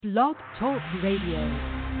Blog Talk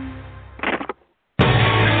Radio.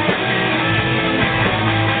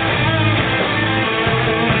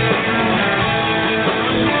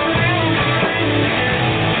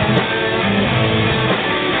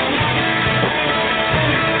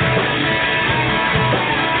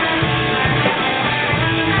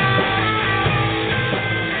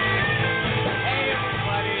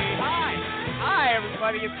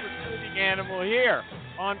 It's Recruiting Animal here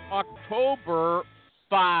on October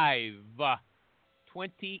 5,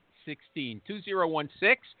 2016,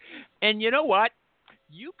 2016. And you know what?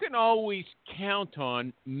 You can always count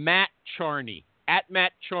on Matt Charney, at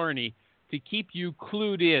Matt Charney, to keep you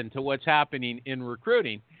clued in to what's happening in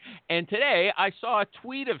recruiting. And today I saw a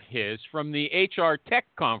tweet of his from the HR Tech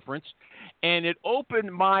Conference, and it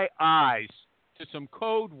opened my eyes to some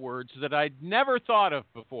code words that I'd never thought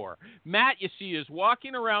of before. Matt, you see, is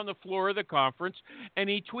walking around the floor of the conference, and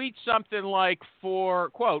he tweets something like, I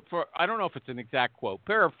don't know if it's an exact quote,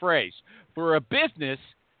 paraphrase, for a business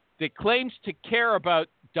that claims to care about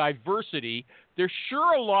diversity, there's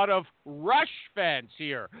sure a lot of Rush fans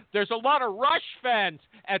here. There's a lot of Rush fans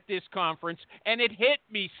at this conference, and it hit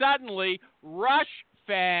me suddenly. Rush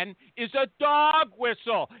fan is a dog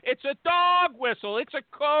whistle. It's a dog whistle. It's a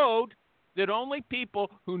code that only people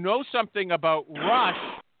who know something about Rush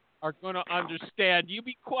are going to understand. You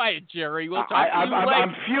be quiet, Jerry. We'll talk to you later.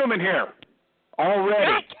 I'm fuming here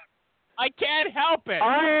already. I can't help it.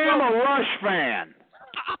 I am a Rush fan.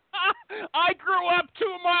 I grew up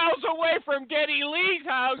 2 miles away from Geddy Lee's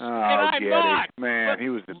house, and I'm Geddy. not. Man, he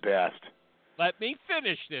was the best. Let me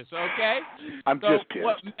finish this, okay? I'm just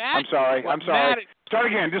pissed. I'm sorry. Start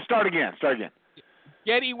again. Just start again.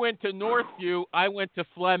 Geddy went to Northview. I went to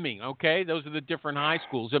Fleming, okay? Those are the different high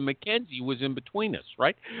schools. And Mackenzie was in between us,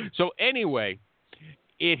 right? So anyway,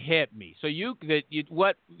 it hit me. So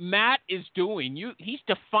what Matt is doing, he's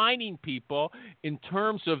defining people in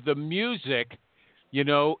terms of the music,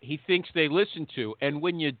 he thinks they listen to. And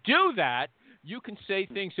when you do that, you can say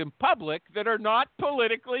things in public that are not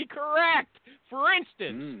politically correct. For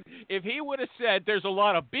instance, if he would have said there's a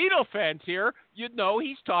lot of Beatle fans here, you'd know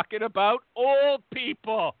he's talking about old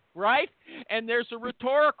people, right? And there's a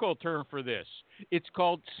rhetorical term for this. It's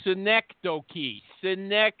called synecdoche.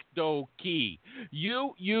 Synecdoche.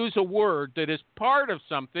 You use a word that is part of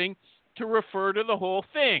something to refer to the whole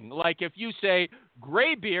thing. Like if you say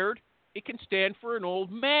graybeard, it can stand for an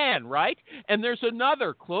old man, right? And there's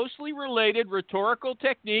another closely related rhetorical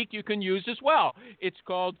technique you can use as well. It's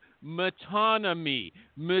called metonymy.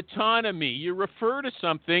 Metonymy. You refer to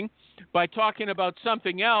something by talking about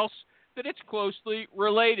something else that it's closely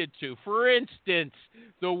related to. For instance,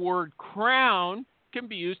 the word crown can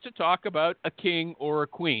be used to talk about a king or a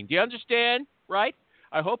queen. Do you understand, right?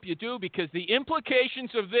 I hope you do, because the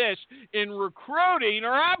implications of this in recruiting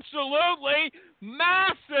are absolutely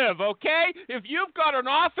massive, okay? If you've got an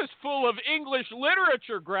office full of English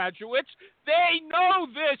literature graduates, they know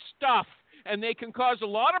this stuff, and they can cause a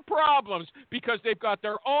lot of problems because they've got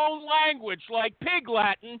their own language, like Pig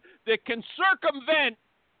Latin, that can circumvent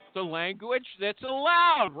the language that's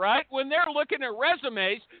allowed, right? When they're looking at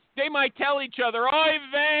resumes, they might tell each other, oy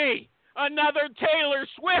vey, another Taylor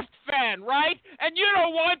Swift fan, right? And you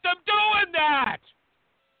don't want them doing that.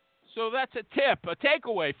 So that's a tip, a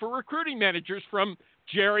takeaway for recruiting managers from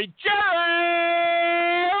Jerry.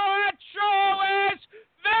 Jerry, what show is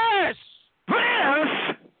this?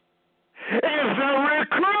 This is the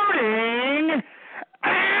Recruiting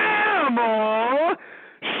Animal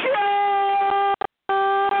Show.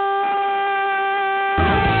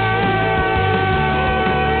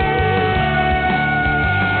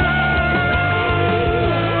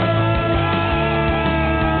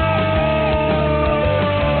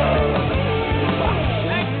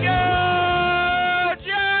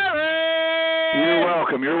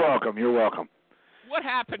 You're welcome. What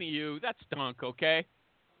happened to you? That stunk, okay?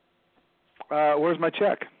 Where's my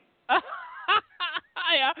check? Yeah.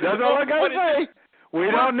 That's all I got to say. We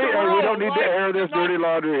don't need to air this dirty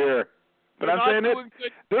laundry here. But I'm saying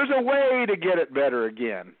there's a way to get it better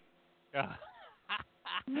again. I'm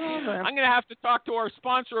going to have to talk to our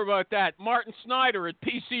sponsor about that, Martin Snyder at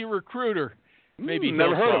PC Recruiter. Maybe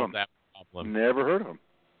never heard of him. That problem. Never heard of him.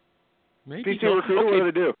 Maybe PC Recruiter, what do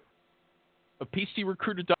they do?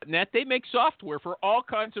 PCRecruiter.net. They make software for all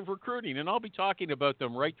kinds of recruiting, and I'll be talking about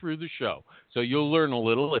them right through the show. So you'll learn a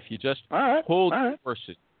little if you just hold your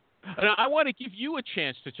horses. And I want to give you a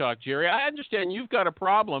chance to talk, Jerry. I understand you've got a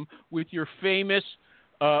problem with your famous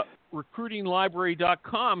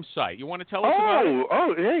recruitinglibrary.com site. You want to tell us about it?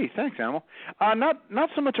 Oh, hey, thanks, Animal. Not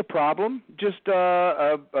so much a problem, just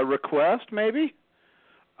a request maybe.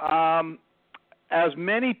 as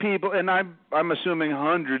many people, and I'm assuming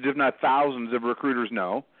hundreds, if not thousands, of recruiters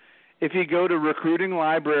know, if you go to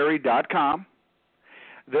recruitinglibrary.com,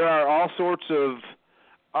 there are all sorts of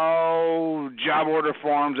job order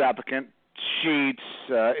forms, applicant sheets,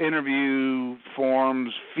 interview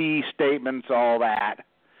forms, fee statements, all that.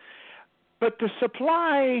 But the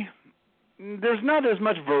supply, there's not as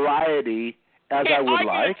much variety as I would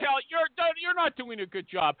like. You're not doing a good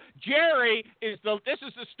job. Jerry this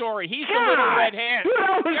is the story. He's the little red hand. You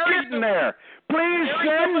know who's getting there. Please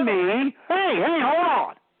send me, hey, hold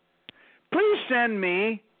on. Please send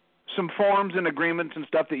me some forms and agreements and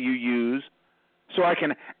stuff that you use so I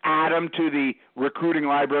can add them to the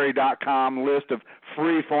recruitinglibrary.com list of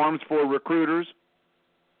free forms for recruiters.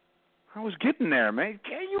 I was getting there, man.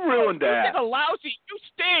 You ruined that. You did a lousy. You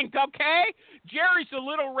stink, okay? Jerry's the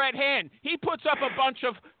little red hand. He puts up a bunch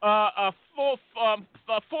of full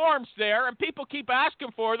forms there, and people keep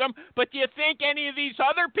asking for them. But do you think any of these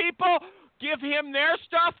other people give him their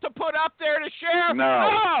stuff to put up there to share?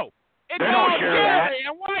 No. It's they all don't share Jerry. that.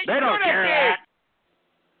 And why they don't share that.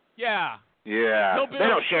 Yeah. Yeah. They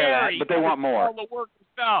don't share that, but they want more. All the work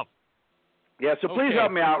himself. Yeah, so please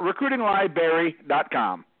help me out.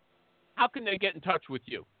 recruitinglibrary.com. How can they get in touch with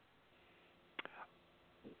you?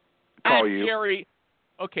 Call you. Jerry,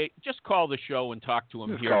 okay, just call the show and talk to him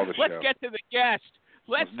just here. Call the Let's show. get to the guest.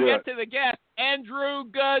 Let's get to the guest. Andrew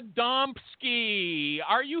Gadomski.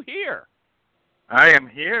 Are you here? I am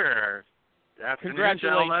here. Good afternoon,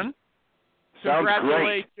 gentlemen.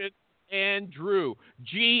 Congratulations, Andrew.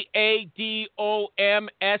 Gadomski.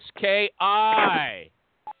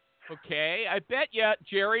 Okay, I bet you,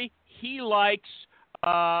 Jerry, he likes,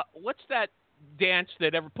 what's that dance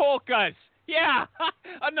that polkas. Yeah,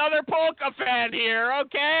 another polka fan here,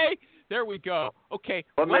 okay? There we go. Okay.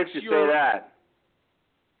 What makes you say that?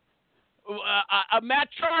 Matt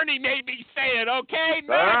Charney made me say it, okay?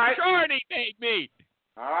 Matt Charney made me.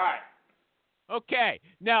 All right. Okay.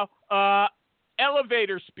 Now,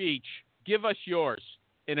 elevator speech. Give us yours,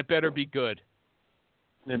 and it better be good.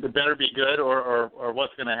 It better be good, or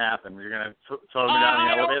what's going to happen? You're going to throw me down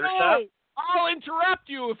the elevator shaft? I'll interrupt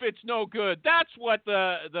you if it's no good. That's what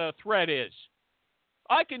the threat is.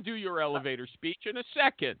 I can do your elevator speech in a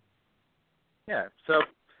second. Yeah.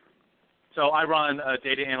 So I run a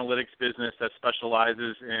data analytics business that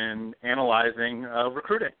specializes in analyzing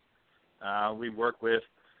recruiting. We work with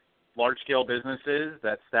large-scale businesses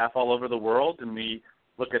that staff all over the world, and we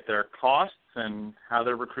look at their costs and how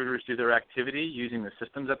their recruiters do their activity using the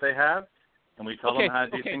systems that they have. And we tell them how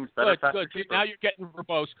to do things better, faster, cheaper. Now you're getting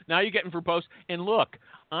verbose. And look,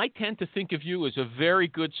 I tend to think of you as a very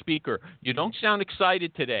good speaker. You don't sound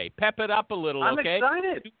excited today. Pep it up a little, okay? I'm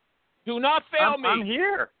excited. Do not fail me. I'm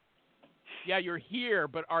here. Yeah, you're here,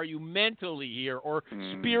 but are you mentally here or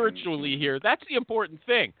spiritually here? That's the important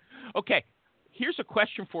thing. Okay, here's a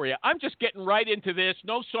question for you. I'm just getting right into this.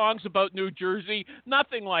 No songs about New Jersey,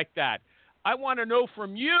 nothing like that. I want to know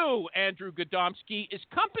from you, Andrew Gadomski, is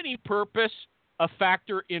company purpose a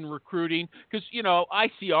factor in recruiting? Because, I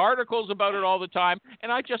see articles about it all the time,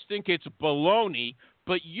 and I just think it's baloney.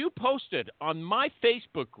 But you posted on my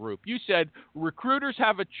Facebook group, you said recruiters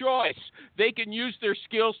have a choice. They can use their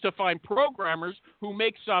skills to find programmers who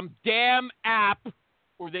make some damn app,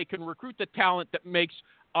 or they can recruit the talent that makes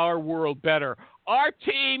our world better. Our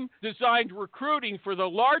team designed recruiting for the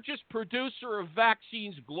largest producer of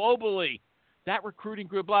vaccines globally. That recruiting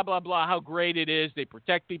group, blah, blah, blah, how great it is. They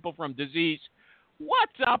protect people from disease.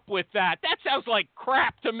 What's up with that? That sounds like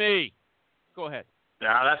crap to me. Go ahead.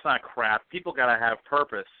 No, that's not crap. People got to have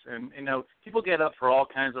purpose. And, people get up for all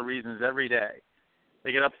kinds of reasons every day.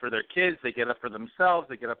 They get up for their kids. They get up for themselves.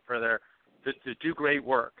 They get up for to do great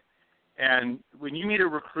work. And when you meet a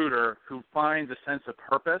recruiter who finds a sense of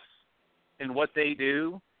purpose in what they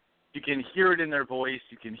do, you can hear it in their voice.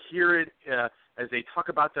 You can hear it as they talk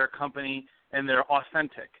about their company, and they're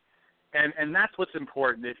authentic. And that's what's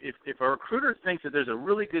important. If a recruiter thinks that there's a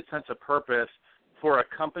really good sense of purpose for a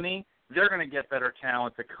company, they're going to get better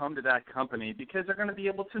talent to come to that company because they're going to be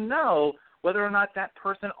able to know whether or not that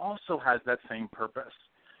person also has that same purpose.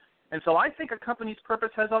 And so I think a company's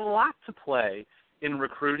purpose has a lot to play in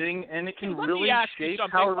recruiting, and it can really shape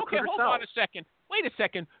how a recruiter sells. Okay, hold on a second. Wait a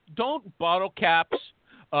second. Don't bottle caps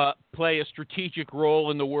play a strategic role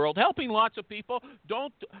in the world, helping lots of people?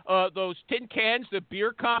 Don't those tin cans that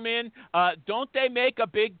beer come in, don't they make a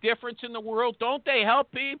big difference in the world? Don't they help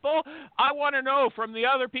people? I want to know from the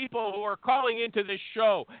other people who are calling into this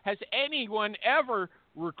show, has anyone ever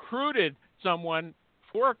recruited someone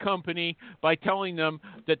for a company by telling them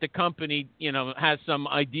that the company, has some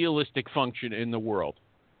idealistic function in the world?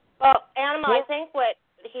 Well, Animal, I think what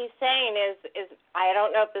he's saying is I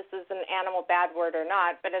don't know if this is an animal bad word or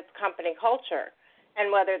not, but it's company culture,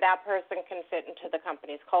 and whether that person can fit into the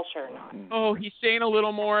company's culture or not. Oh, he's saying a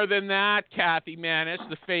little more than that, Kathy Manis,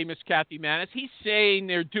 the famous Kathy Manis. He's saying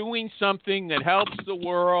they're doing something that helps the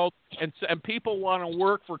world, and people want to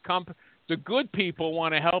work for the good people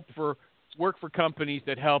want to work for companies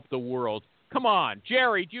that help the world. Come on,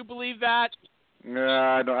 Jerry, do you believe that? No,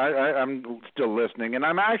 I'm still listening, and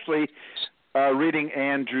I'm actually reading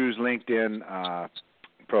Andrew's LinkedIn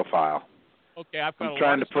profile. Okay, I'm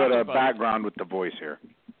trying to put a background with the voice here.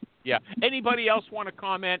 Yeah. Anybody else want to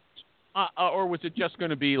comment, or was it just going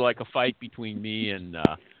to be like a fight between me and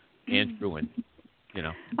Andrew and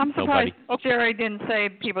I'm surprised nobody? Jerry didn't say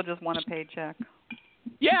people just want a paycheck.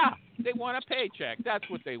 Yeah, they want a paycheck. That's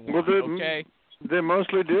what they want. Okay. They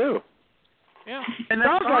mostly do. Yeah. And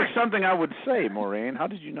sounds like something I would say, Maureen. How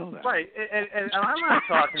did you know that? Right, and I'm not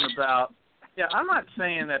talking about. Yeah, I'm not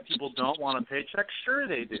saying that people don't want a paycheck. Sure,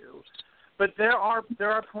 they do. But there are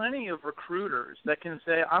plenty of recruiters that can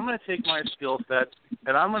say, I'm going to take my skill set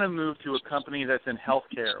and I'm going to move to a company that's in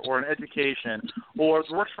healthcare or in education or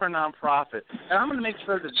works for a nonprofit, and I'm going to make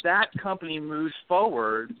sure that company moves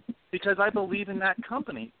forward because I believe in that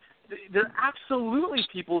company. There are absolutely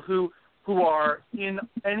people who are in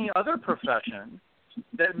any other profession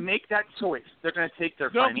that make that choice. They're going to take their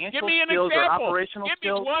financial skills or operational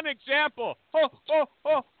skills. Give me one example.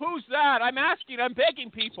 Who's that? I'm begging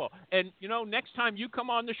people. And, next time you come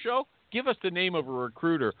on the show, give us the name of a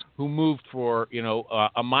recruiter who moved for,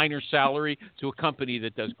 a minor salary to a company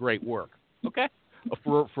that does great work. Okay?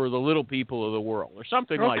 For the little people of the world or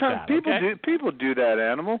something like that. People do that,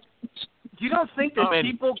 Animal. You don't think that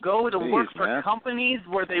people go to work for companies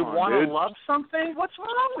where they want to love something? What's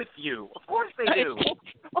wrong with you? Of course they do.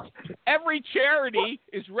 Every charity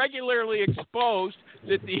is regularly exposed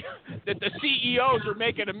that the CEOs are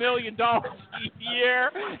making $1 million a year,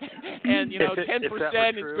 and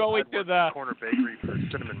 10% is going to the corner bakery for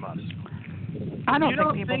cinnamon muffs. I don't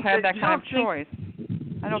think people have that kind of choice.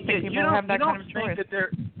 I don't think people have that kind of choice.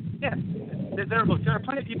 There are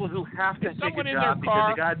plenty of people who have to take a job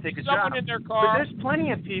because they got to take a job. Someone in their car. But there's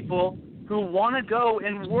plenty of people who want to go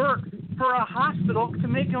and work for a hospital to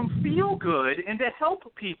make them feel good and to help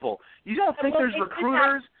people. You don't think there's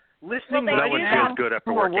recruiters listening right now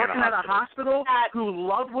who are working at a hospital who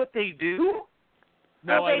love what they do?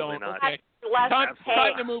 No, I don't. Okay.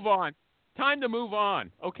 Time to move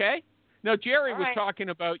on. Okay? Now, Jerry was talking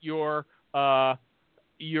about your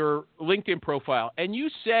LinkedIn profile, and you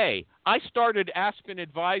say, I started Aspen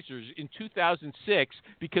Advisors in 2006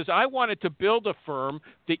 because I wanted to build a firm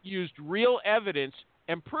that used real evidence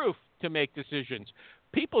and proof to make decisions.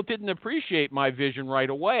 People didn't appreciate my vision right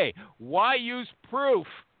away. Why use proof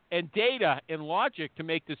and data and logic to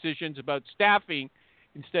make decisions about staffing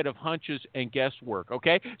instead of hunches and guesswork,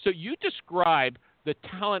 okay? So you describe the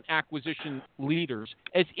talent acquisition leaders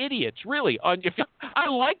as idiots, really. I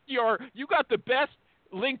like you got the best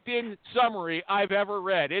LinkedIn summary I've ever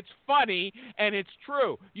read. It's funny, and it's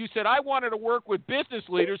true. You said, I wanted to work with business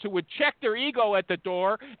leaders who would check their ego at the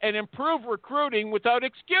door and improve recruiting without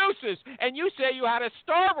excuses. And you say you had to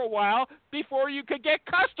starve a while before you could get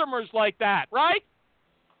customers like that, right?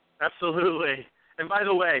 Absolutely. And by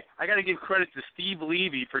the way, I got to give credit to Steve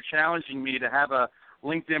Levy for challenging me to have a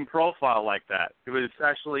LinkedIn profile like that. It was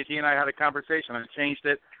actually, he and I had a conversation. I changed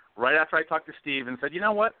it right after I talked to Steve and said, you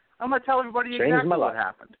know what? I'm going to tell everybody exactly what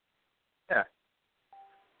happened. Yeah.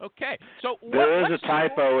 Okay. So there is a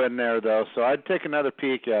typo in there, though, so I'd take another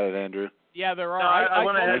peek at it, Andrew. Yeah, there are.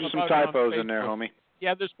 There's some typos in there, homie.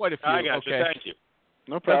 Yeah, there's quite a few. I got you. Thank you.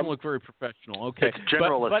 No problem. Doesn't look very professional. Okay. It's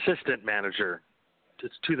general assistant manager.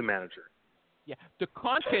 It's to the manager. Yeah, the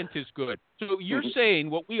content is good. So you're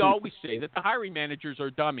saying what we always say, that the hiring managers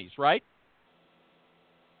are dummies, right?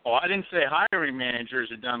 Oh, I didn't say hiring managers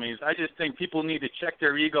are dummies. I just think people need to check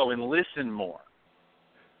their ego and listen more.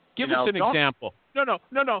 Give us an example. No.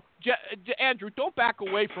 Andrew, don't back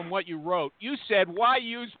away from what you wrote. You said, why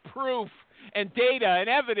use proof and data and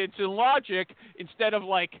evidence and logic instead of,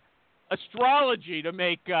 like, astrology to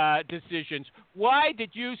make decisions? Why did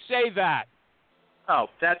you say that? Oh,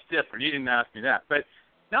 that's different. You didn't ask me that. But,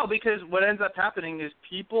 no, because what ends up happening is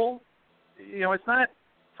people, it's not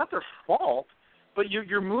their fault. But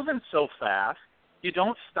you're moving so fast, you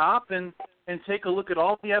don't stop and take a look at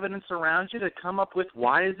all the evidence around you to come up with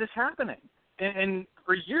why is this happening. And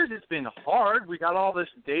for years it's been hard. We got all this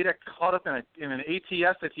data caught up in an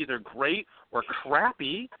ATS that's either great or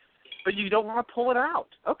crappy, but you don't want to pull it out.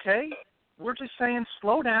 Okay, we're just saying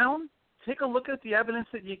slow down, take a look at the evidence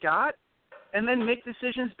that you got, and then make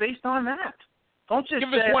decisions based on that. Don't just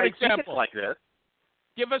give us one example like this.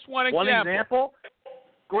 Give us one One example.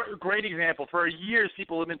 Great example. For years,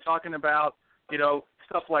 people have been talking about,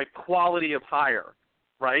 stuff like quality of hire,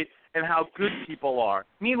 right, and how good people are.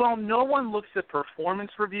 Meanwhile, no one looks at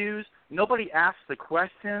performance reviews. Nobody asks the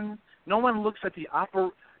questions. No one looks at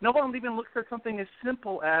no one even looks at something as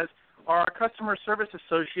simple as, are our customer service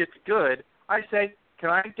associates good? I say, can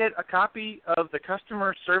I get a copy of the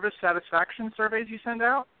customer service satisfaction surveys you send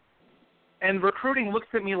out? And recruiting looks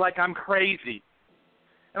at me like I'm crazy.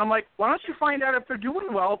 And I'm like, why don't you find out if they're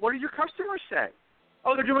doing well? What do your customers say?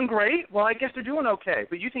 Oh, they're doing great? Well, I guess they're doing okay.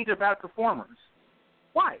 But you think they're bad performers.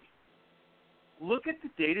 Why? Look at the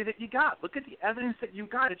data that you got. Look at the evidence that you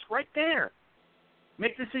got. It's right there.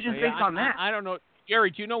 Make decisions based on that. I don't know. Gary,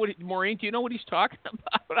 do you know Maureen, do you know what he's talking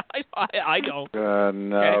about? I don't.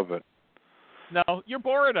 No, okay? but... No, you're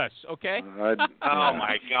boring us, okay? Oh,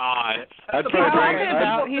 my God.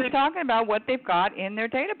 He's talking about what they've got in their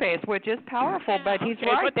database, which is powerful, but he's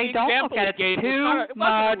right. But they don't look at it. It's too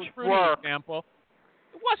much work. Example.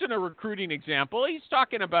 It wasn't a recruiting example. He's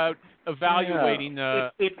talking about evaluating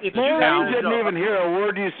Maureen didn't even hear a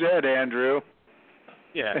word you said, Andrew.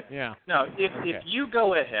 Yeah. No, if you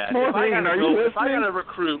go ahead, Maureen, if I got to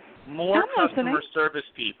recruit more customer service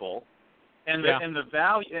people, and the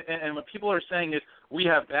value, and what people are saying is, we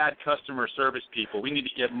have bad customer service people. We need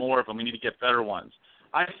to get more of them. We need to get better ones.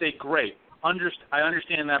 I say, great. I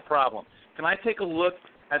understand that problem. Can I take a look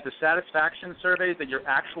at the satisfaction surveys that your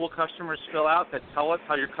actual customers fill out that tell us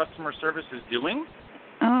how your customer service is doing?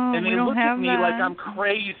 And they look at me like I'm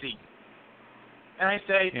crazy. And I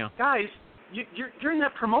say, guys, your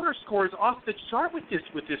net promoter score is off the chart with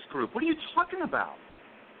this group. What are you talking about?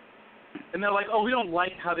 And they're like, oh, we don't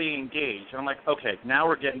like how they engage. And I'm like, okay, now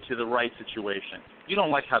we're getting to the right situation. You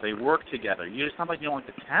don't like how they work together. It's not like you don't like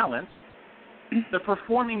the talent. They're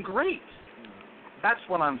performing great. That's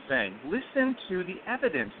what I'm saying. Listen to the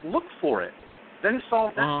evidence. Look for it. Then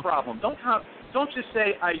solve that problem. Don't just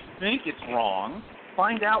say, I think it's wrong.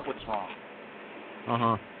 Find out what's wrong.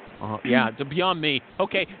 Yeah, it's beyond me.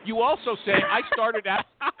 Okay, you also say I started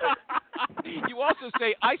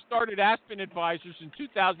Aspen Advisors in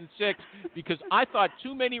 2006 because I thought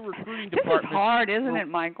too many recruiting departments. This is hard, isn't it,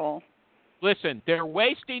 Michael? Listen, they're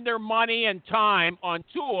wasting their money and time on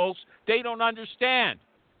tools they don't understand,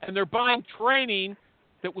 and they're buying training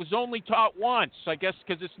that was only taught once, I guess,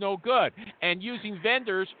 because it's no good, and using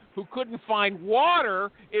vendors who couldn't find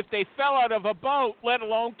water if they fell out of a boat, let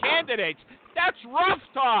alone candidates. That's rough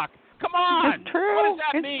talk. Come on. It's true. What does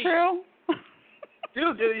that mean? It's true.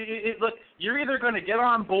 Dude, look, you're either going to get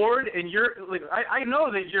on board and I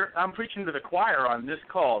know that I'm preaching to the choir on this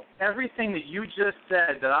call. Everything that you just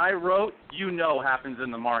said that I wrote, happens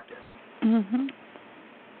in the market. Mm-hmm.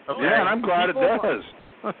 Okay? Yeah, and I'm glad it does.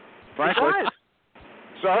 Frankly. It does.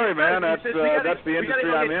 Sorry, man. That's the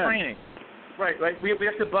industry I'm in. Training. Right. We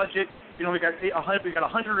have to budget. We got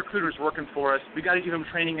 100 recruiters working for us. We got to give them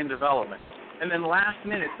training and development. And then last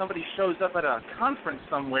minute, somebody shows up at a conference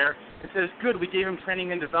somewhere and says, good, we gave them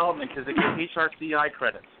training and development because they get HRCI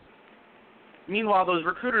credits. Meanwhile, those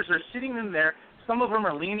recruiters are sitting in there. Some of them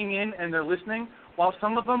are leaning in and they're listening, while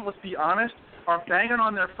some of them, let's be honest, are banging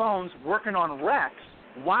on their phones, working on recs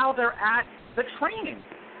while they're at the training.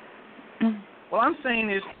 What I'm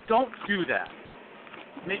saying is, don't do that.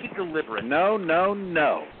 Make it deliberate. No.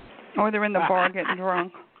 Or they're in the bar getting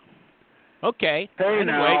drunk. Okay. Hey, anyway,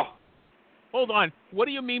 now. Hold on. What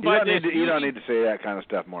do you mean by this? You don't need to say that kind of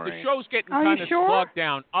stuff, Maureen. The show's getting kind of slogged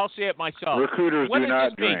down. I'll say it myself. Recruiters do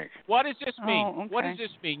not drink. What does this mean? Oh, okay. What does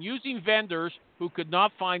this mean? Using vendors who could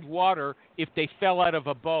not find water if they fell out of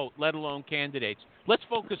a boat, let alone candidates. Let's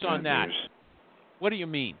focus on that. What do you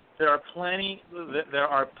mean? There are plenty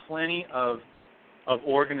of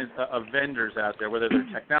vendors out there, whether they're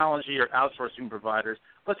technology or outsourcing providers.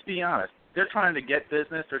 Let's be honest. They're trying to get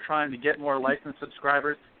business. They're trying to get more licensed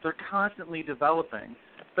subscribers. They're constantly developing.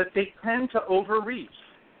 But they tend to overreach,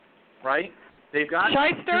 right? They've got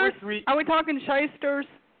shysters? 2 or 3. Are we talking shysters?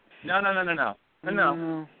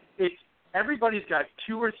 No. It's everybody's got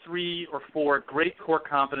 2 or 3 or 4 great core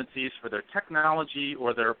competencies for their technology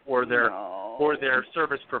or their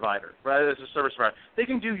service provider, right? As a service provider, they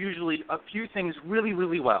can do usually a few things really,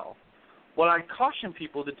 really well. What I caution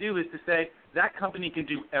people to do is to say that company can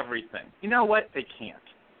do everything. You know what? They can't.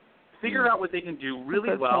 Figure out what they can do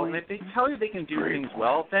really well, and if they tell you they can do things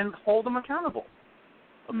well, then hold them accountable.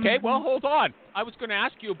 Okay, well, hold on. I was going to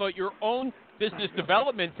ask you about your own business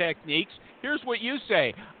development techniques. Here's what you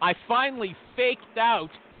say. I finally faked out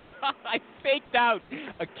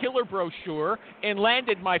a killer brochure and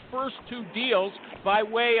landed my first 2 deals by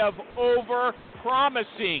way of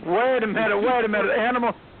over-promising. Wait a minute,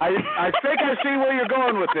 Animal. I think I see where you're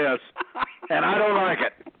going with this, and I don't like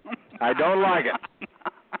it. I don't like it.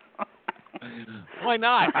 Why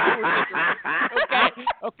not?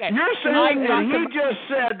 Okay. You're saying that he just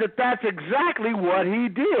said that that's exactly what he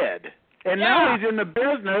did. And now he's in the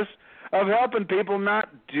business of helping people not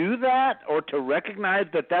do that or to recognize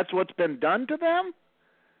that that's what's been done to them?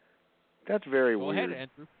 That's very weird. Go ahead,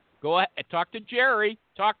 Andrew. Go ahead. Talk to Jerry.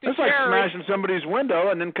 It's like smashing somebody's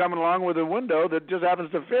window and then coming along with a window that just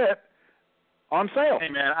happens to fit on sale. Hey,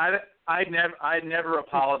 man, I'd never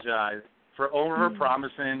apologize for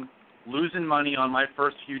over-promising, losing money on my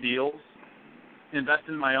first few deals,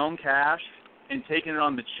 investing my own cash, and taking it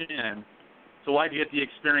on the chin so I could get the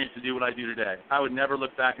experience to do what I do today. I would never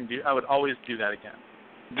look back and I would always do that again.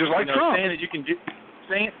 Just like Trump. Saying that you can do,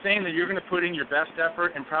 saying that you're going to put in your best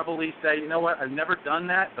effort and probably say, you know what, I've never done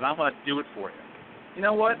that, but I'm going to do it for you. You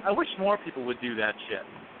know what? I wish more people would do that shit.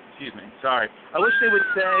 Excuse me. Sorry. I wish they would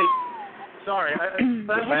say, sorry,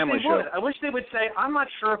 but I wish they would. I wish they would say, I'm not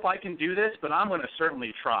sure if I can do this, but I'm going to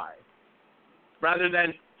certainly try. Rather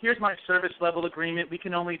than, here's my service level agreement, we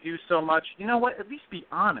can only do so much. You know what? At least be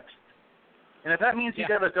honest. And if that means you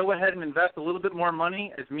got to go ahead and invest a little bit more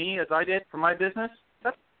money as I did for my business,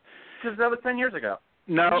 that's because that was 10 years ago.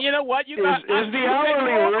 No. You know what? Is the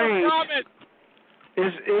hourly rate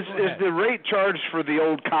is the rate charged for the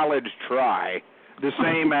old college try the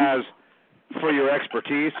same as for your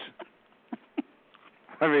expertise?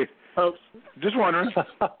 I mean, just wondering.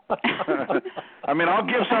 I mean, I'll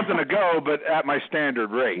give something a go, but at my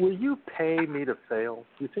standard rate. Will you pay me to fail?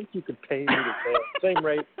 Do you think you could pay me to fail? Same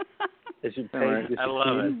rate as you pay me to succeed? I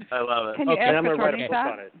love it. Can you ask I'm going to write a book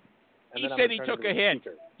that? on it. He said he took a hit.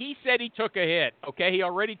 He said he took a hit. Okay, he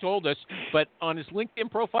already told us, but on his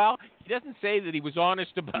LinkedIn profile, he doesn't say that he was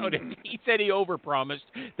honest about it. He said he overpromised.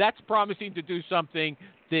 That's promising to do something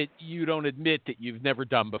that you don't admit that you've never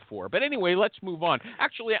done before. But anyway, let's move on.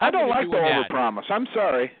 Actually, I don't like to overpromise. I'm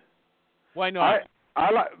sorry. Why not?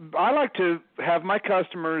 I like to have my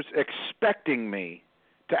customers expecting me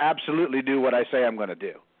to absolutely do what I say I'm going to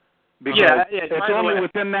do. Because it's only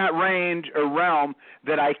within that range or realm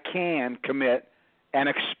that I can commit and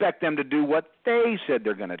expect them to do what they said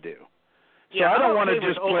they're going to do. So I don't want to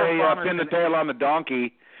just play pin the tail on the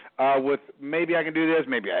donkey with maybe I can do this,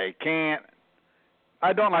 maybe I can't.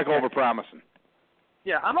 I don't like overpromising.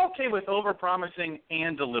 Yeah, I'm okay with overpromising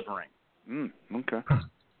and delivering. Okay.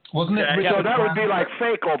 Wasn't it? So that would be like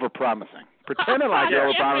fake overpromising. Pretending like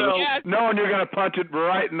you're overpromising, knowing you're going to punch it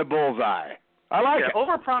right in the bullseye. I like it.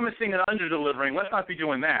 Overpromising and under-delivering, let's not be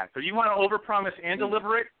doing that. So you want to overpromise and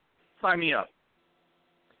deliver it? Sign me up.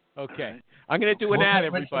 Okay. I'm going to do an ad,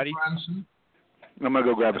 everybody. I'm going to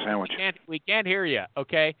go grab a sandwich. We can't hear you,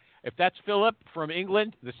 okay? If that's Philip from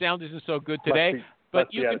England, the sound isn't so good today.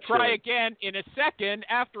 But you can try again in a second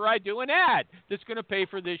after I do an ad that's going to pay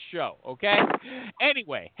for this show, okay?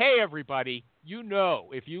 Anyway, hey, everybody, you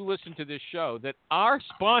know, if you listen to this show, that our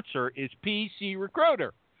sponsor is PC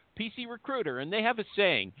Recruiter. PC Recruiter, and they have a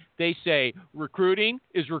saying. They say, recruiting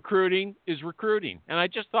is recruiting is recruiting. And I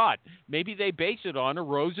just thought, maybe they base it on a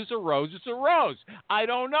rose is a rose is a rose. I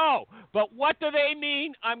don't know. But what do they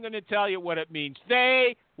mean? I'm going to tell you what it means.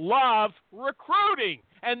 They love recruiting,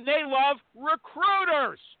 and they love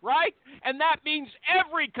recruiters, right? And that means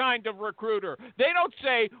every kind of recruiter. They don't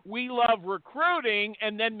say, we love recruiting,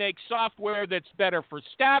 and then make software that's better for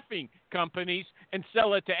staffing companies and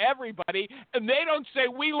sell it to everybody. And they don't say,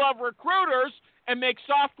 we love recruiters, and make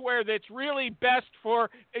software that's really best for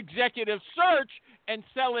executive search and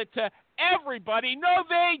sell it to everybody. No,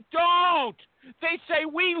 they don't. They say,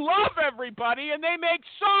 we love everybody, and they make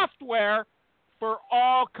software for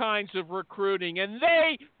all kinds of recruiting, and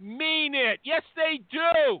they mean it. Yes, they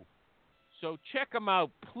do. So check them out,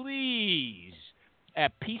 please,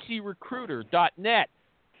 at PCRecruiter.net.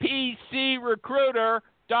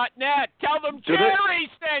 PCRecruiter.net. Tell them Jerry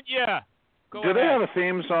sent you. Do they have a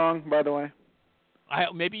theme song, by the way?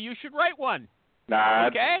 Maybe you should write one. Nah,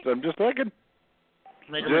 okay? I'm just thinking.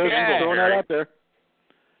 Just throwing that out there.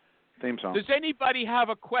 Theme song. Does anybody have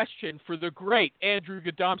a question for the great Andrew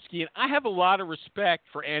Gadomski? And I have a lot of respect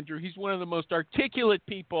for Andrew. He's one of the most articulate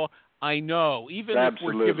people I know, even if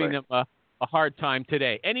we're giving him a hard time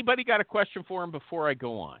today. Anybody got a question for him before I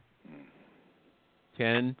go on?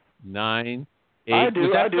 10, 9, 8. I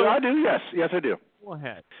do. Yes, I do. Go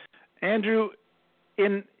ahead. Andrew,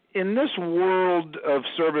 in this world of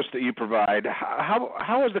service that you provide,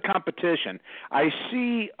 how is the competition? I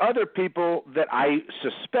see other people that I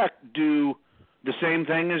suspect do the same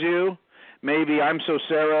thing as you. Maybe I'm So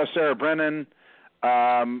Sarah Brennan,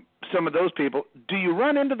 some of those people. Do you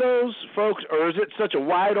run into those folks, or is it such a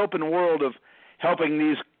wide open world of helping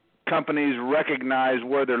these companies recognize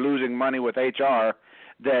where they're losing money with HR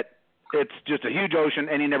that it's just a huge ocean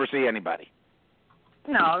and you never see anybody?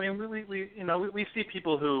 No, I mean we see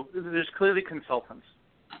people who there's clearly consultants,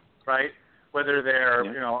 right? Whether they're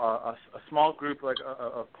a small group like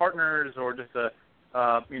of partners or just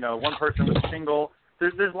one person with a single.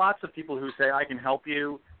 There's lots of people who say I can help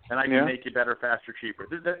you and I can make you better, faster, cheaper.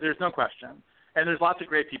 There's no question. And there's lots of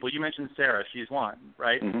great people. You mentioned Sarah; she's one,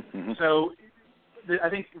 right? Mm-hmm. So I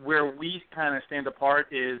think where we kind of stand apart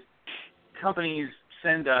is companies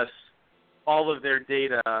send us all of their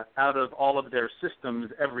data out of all of their systems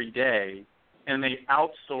every day, and they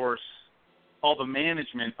outsource all the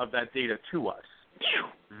management of that data to us.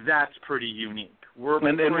 That's pretty unique. And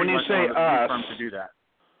when you say us, to do that.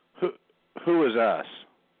 Who is us?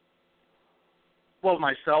 Well,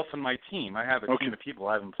 myself and my team. I have a team of people.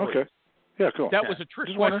 I have employees. Okay. Yeah, cool. That was a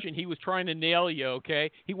trick question. He was trying to nail you, okay?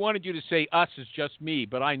 He wanted you to say us is just me,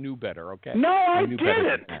 but I knew better, okay? No, I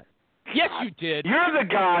didn't. Yes, you did. You're the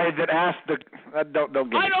guy that asked the. Don't get me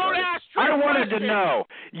started. I don't ask trick I wanted questions. to know.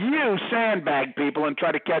 You sandbag people and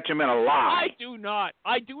try to catch them in a lie. I do not.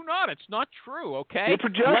 It's not true, okay? You're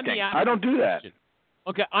projecting. I don't do that.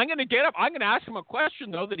 Okay, I'm going to get up. I'm going to ask him a question,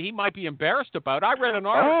 though, that he might be embarrassed about. I read an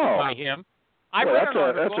article by him.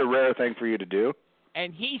 That's a rare thing for you to do.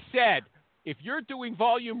 And he said, if you're doing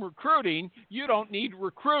volume recruiting, you don't need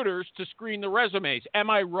recruiters to screen the resumes. Am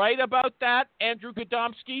I right about that, Andrew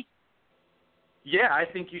Gadomski? Yeah, I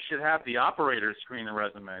think you should have the operators screen the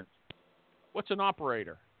resumes. What's an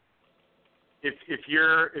operator? If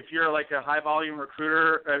you're like a high volume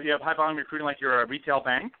recruiter, you have high volume recruiting like you're a retail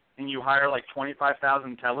bank and you hire like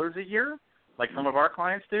 25,000 tellers a year, like some of our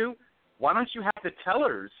clients do, why don't you have the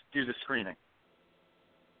tellers do the screening?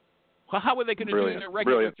 Well, how are they going to do their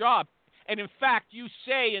regular job? And in fact, you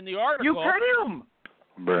say in the article, you pay them.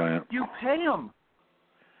 Brilliant. You pay them.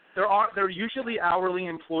 They're usually hourly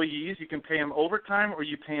employees. You can pay them overtime or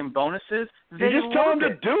you pay them bonuses. You just tell them to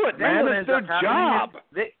do it, man. It's their job.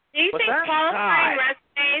 Do you think qualifying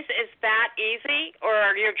resumes is that easy, or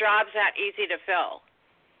are your jobs that easy to fill?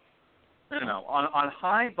 No, on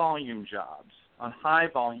high volume jobs,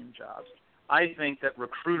 I think that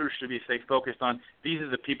recruiters should be focused on these are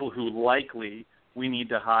the people who likely we need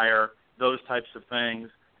to hire, those types of things,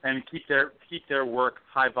 and keep their work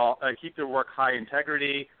high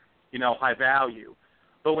integrity, high value.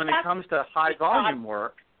 But when it comes to high volume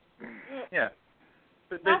work, yeah.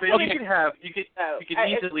 But you could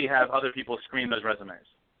easily have other people screen those resumes.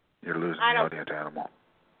 You're losing the audience animal.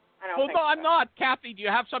 Hold on, I'm not. Kathy, do you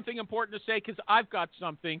have something important to say? Because I've got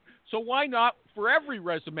something. So why not, for every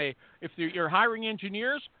resume, if you're hiring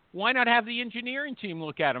engineers, why not have the engineering team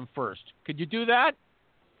look at them first? Could you do that?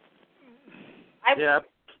 Yeah.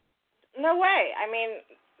 No way. I mean,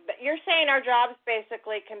 you're saying our jobs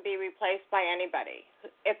basically can be replaced by anybody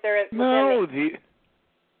if they're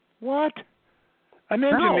what? An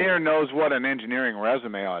engineer knows what an engineering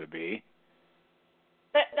resume ought to be.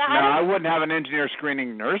 I wouldn't have an engineer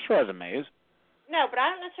screening nurse resumes. No, but I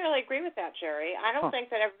don't necessarily agree with that, Jerry. I don't think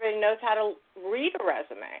that everybody knows how to read a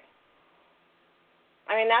resume.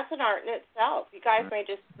 I mean, that's an art in itself. You guys may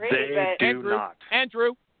disagree, but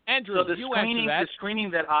Andrew, so the you screening, answer that.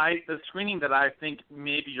 the screening that I think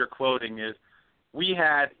maybe you're quoting is we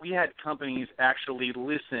had companies actually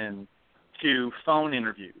listen to phone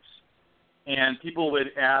interviews, and people would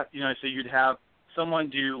ask, so you'd have someone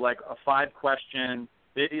do like a 5-question.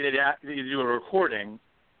 They'd do a recording,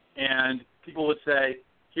 and people would say,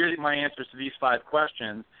 "Here's my answers to these 5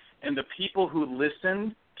 questions," and the people who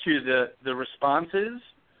listened to the responses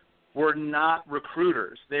were not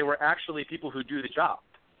recruiters. They were actually people who do the job.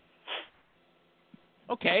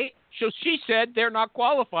 Okay, so she said they're not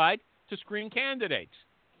qualified to screen candidates.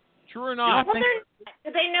 True or not?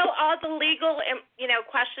 Do they know all the legal,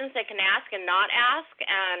 questions they can ask and not ask?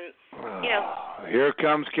 And, Here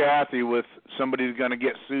comes Kathy with somebody's going to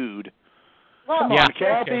get sued. Well, Come on,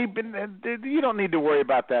 Kathy. Okay. You don't need to worry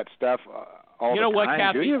about that stuff all the time. What,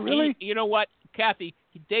 Kathy? Do you really? You know what, Kathy?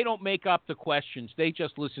 They don't make up the questions. They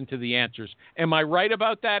just listen to the answers. Am I right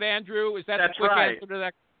about that, Andrew? Is that the quick answer to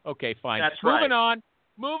that? Okay, fine. That's right.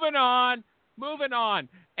 Moving on.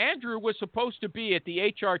 Andrew was supposed to be at the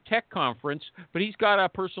HR Tech Conference, but he's got a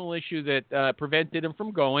personal issue that prevented him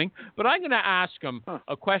from going. But I'm going to ask him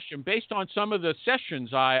a question based on some of the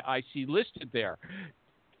sessions I see listed there.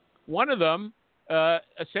 One of them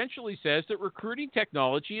essentially says that recruiting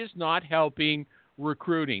technology is not helping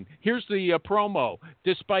recruiting. Here's the promo.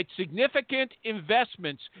 Despite significant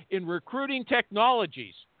investments in recruiting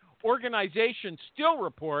technologies, organizations still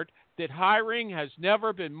report that hiring has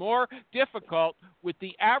never been more difficult, with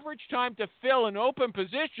the average time to fill an open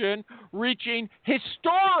position reaching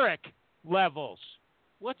historic levels.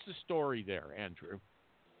 What's the story there, Andrew?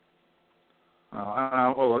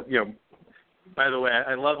 Well, by the way,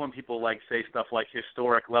 I love when people say stuff like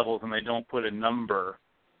historic levels and they don't put a number.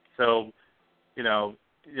 So,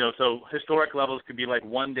 so historic levels could be like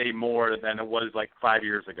one day more than it was 5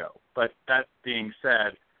 years ago. But that being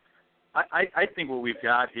said, I think what we've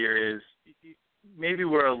got here is maybe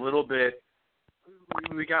we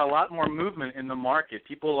got a lot more movement in the market.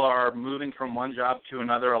 People are moving from one job to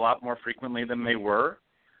another a lot more frequently than they were.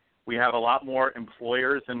 We have a lot more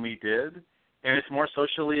employers than we did, and it's more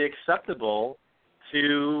socially acceptable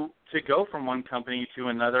to go from one company to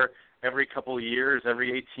another every couple of years,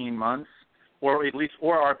 every 18 months, or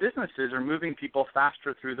our businesses are moving people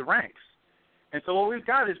faster through the ranks. And so what we've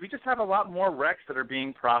got is we just have a lot more recs that are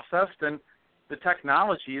being processed, and the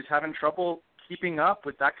technology is having trouble keeping up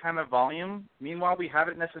with that kind of volume. Meanwhile, we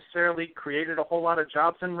haven't necessarily created a whole lot of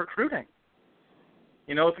jobs in recruiting.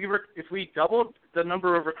 If we doubled the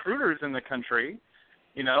number of recruiters in the country,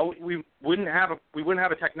 we wouldn't have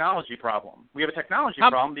a technology problem. We have a technology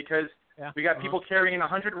problem because we got people carrying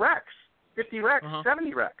 100 recs, 50 recs,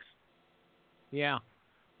 70 recs. Yeah.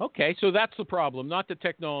 Okay, so that's the problem, not the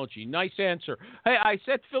technology. Nice answer. Hey, I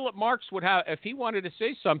said Philip Marks would have, if he wanted to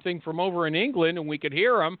say something from over in England and we could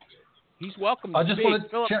hear him, he's welcome to speak. I just want to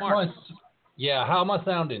Philip check Marks. how am I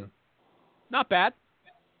sounding? Not bad.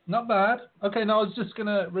 Not bad. Okay, no, I was just going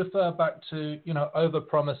to refer back to,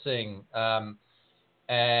 over-promising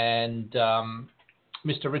and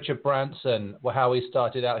Mr. Richard Branson, how he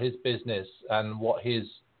started out his business and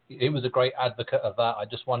he was a great advocate of that. I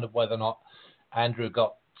just wondered whether or not Andrew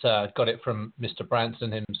got it from Mr.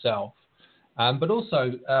 Branson himself. But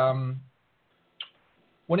also,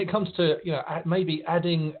 when it comes to, maybe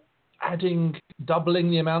doubling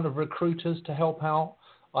the amount of recruiters to help out,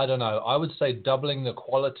 I don't know. I would say doubling the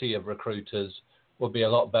quality of recruiters would be a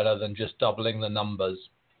lot better than just doubling the numbers.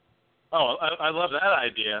 Oh, I love that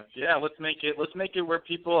idea. Yeah, let's make it where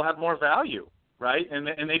people have more value, right? And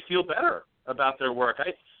they feel better about their work.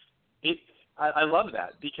 I love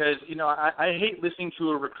that because I hate listening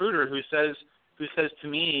to a recruiter who says to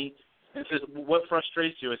me, it says, what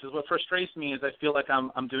frustrates you? It says, what frustrates me is I feel like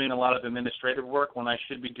I'm doing a lot of administrative work when I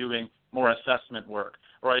should be doing more assessment work,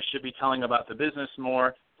 or I should be telling about the business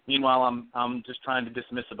more. Meanwhile, I'm just trying to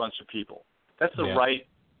dismiss a bunch of people. That's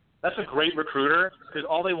a great recruiter because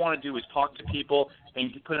all they want to do is talk to people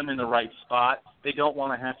and put them in the right spot. They don't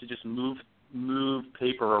want to have to just move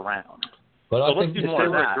paper around. But so I think if they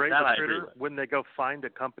were a great recruiter, wouldn't they go find a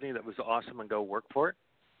company that was awesome and go work for it?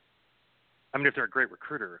 I mean, if they're a great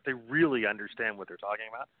recruiter, if they really understand what they're talking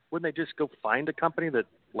about, wouldn't they just go find a company that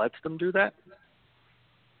lets them do that?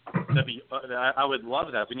 I would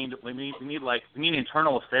love that. We need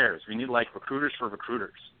internal affairs. We need recruiters for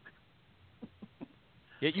recruiters.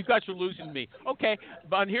 Yeah, you guys are losing me. Okay,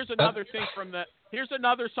 but here's another thing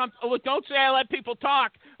look, don't say I let people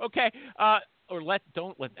talk. Okay,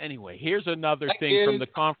 anyway. Here's another thing from the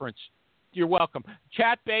conference. You're welcome.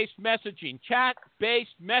 Chat-based messaging.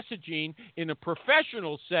 Chat-based messaging in a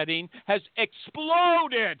professional setting has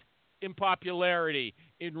exploded in popularity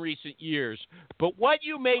in recent years. But what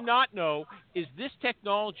you may not know is this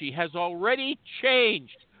technology has already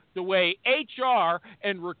changed the way HR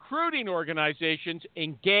and recruiting organizations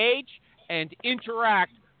engage and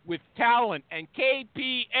interact with talent. And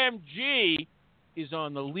KPMG is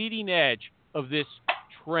on the leading edge of this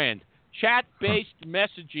trend. Chat-based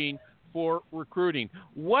messaging for recruiting.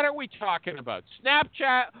 What are we talking about?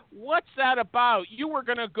 Snapchat, what's that about? You were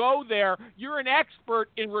going to go there. You're an expert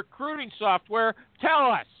in recruiting software.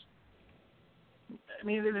 Tell us. I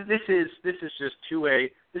mean, this is just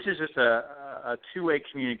two-way. This is just a two-way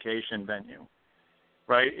communication venue,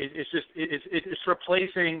 right? It's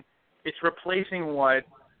replacing what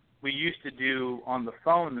we used to do on the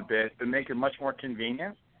phone a bit, but make it much more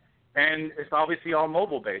convenient. And it's obviously all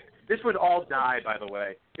mobile-based. This would all die, by the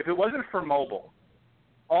way. If it wasn't for mobile,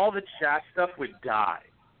 all the chat stuff would die.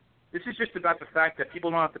 This is just about the fact that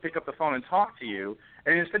people don't have to pick up the phone and talk to you,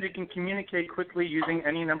 and instead you can communicate quickly using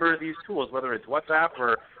any number of these tools, whether it's WhatsApp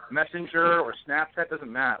or Messenger or Snapchat, doesn't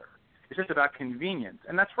matter. It's just about convenience,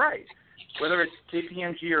 and that's right. Whether it's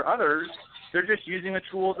KPMG or others, they're just using a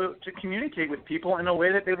tool to communicate with people in a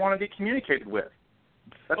way that they want to be communicated with.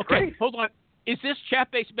 That's great. Hold on. Is this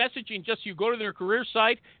chat-based messaging just you go to their career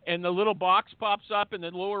site and the little box pops up in the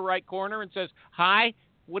lower right corner and says, hi,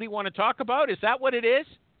 what do you want to talk about? Is that what it is?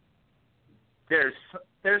 There's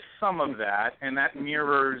some of that, and that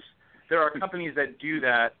mirrors – there are companies that do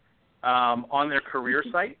that on their career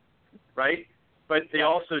site, right? But they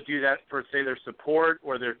also do that for, say, their support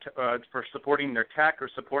or for supporting their tech or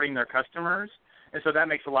supporting their customers. And so that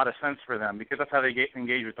makes a lot of sense for them because that's how they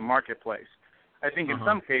engage with the marketplace. I think in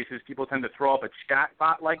some cases people tend to throw up a chat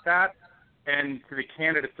bot like that, and to the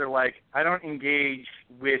candidates they're like, I don't engage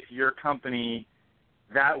with your company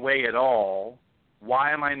that way at all.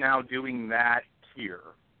 Why am I now doing that here?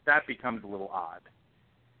 That becomes a little odd.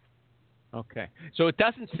 Okay. So it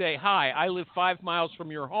doesn't say, hi, I live 5 miles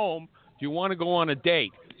from your home. Do you want to go on a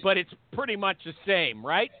date? But it's pretty much the same,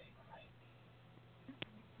 right?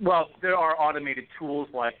 Well, there are automated tools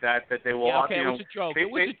like that they will. Yeah, okay, it was a joke. It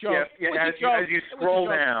was a joke. As you scroll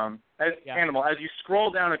down, as you scroll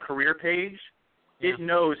down a career page, it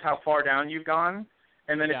knows how far down you've gone,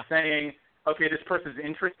 and then it's saying, okay, this person's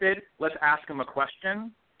interested. Let's ask them a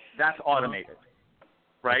question. That's automated,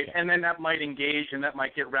 right? Okay. And then that might engage, and that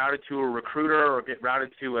might get routed to a recruiter or get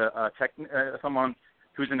routed to someone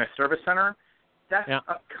who's in a service center. That's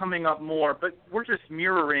coming up more, but we're just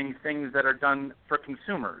mirroring things that are done for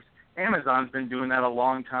consumers. Amazon's been doing that a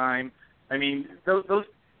long time. I mean, those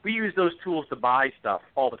we use those tools to buy stuff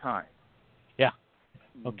all the time. Yeah.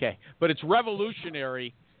 Okay. But it's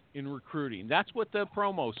revolutionary in recruiting. That's what the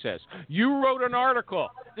promo says. You wrote an article.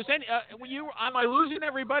 Does am I losing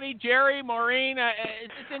everybody? Jerry, Maureen,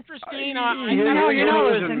 it's interesting.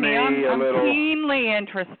 You're losing me. I'm keenly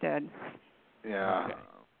interested. Yeah. Okay.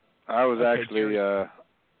 I was actually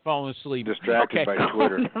falling asleep. Distracted by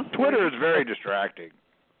Twitter. Twitter is very distracting.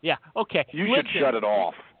 Yeah, okay. You should shut it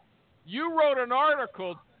off. You wrote an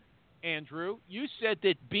article, Andrew. You said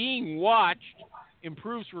that being watched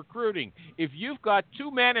improves recruiting. If you've got two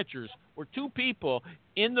managers or two people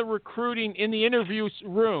in the interview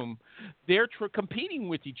room, they're competing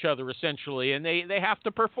with each other essentially, and they have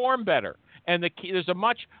to perform better. And there's a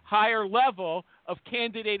much higher level of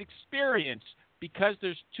candidate experience because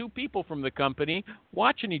there's two people from the company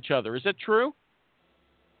watching each other. Is that true?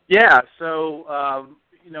 Yeah. So,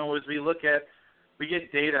 as we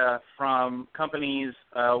get data from companies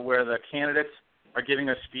where the candidates are giving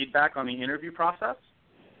us feedback on the interview process.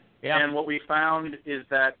 Yeah. And what we found is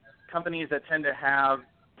that companies that tend to have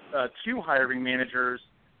two hiring managers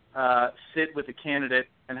sit with the candidate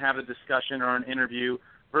and have a discussion or an interview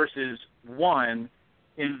versus one,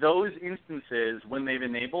 in those instances when they've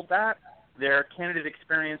enabled that, their candidate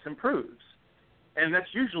experience improves. And that's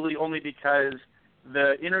usually only because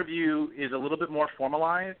the interview is a little bit more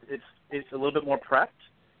formalized, it's a little bit more prepped,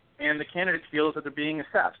 and the candidate feels that they're being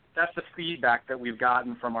assessed. That's the feedback that we've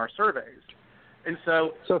gotten from our surveys. And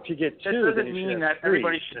so if you get two, that doesn't mean that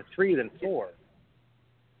everybody should 3 then 4.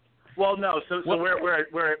 Well, no. So where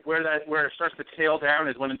it starts to tail down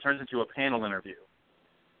is when it turns into a panel interview.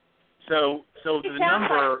 So the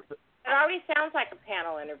number. It already sounds like a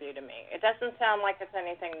panel interview to me. It doesn't sound like it's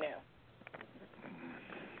anything new.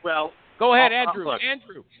 Well, go ahead, Andrew.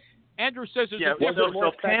 Andrew says there's a difference.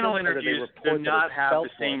 So panel interviews do not have the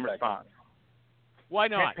same response. Why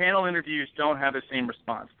not? Panel interviews don't have the same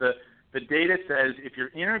response. The data says if your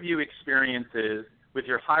interview experiences with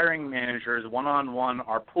your hiring managers one-on-one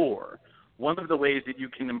are poor, one of the ways that you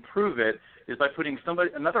can improve it is by putting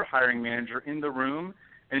another hiring manager in the room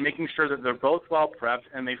and making sure that they're both well prepped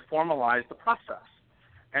and they formalize the process.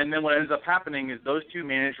 And then what ends up happening is those two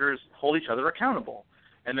managers hold each other accountable.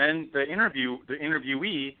 And then the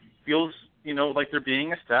interviewee feels, like they're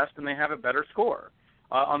being assessed and they have a better score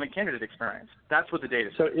on the candidate experience. That's what the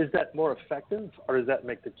data says. So is that more effective, or does that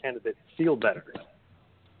make the candidate feel better?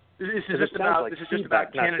 This is just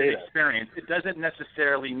about candidate experience. It doesn't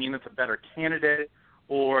necessarily mean it's a better candidate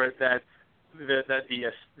or that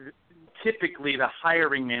typically the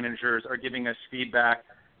hiring managers are giving us feedback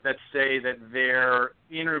that say that their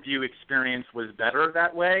interview experience was better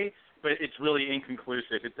that way, but it's really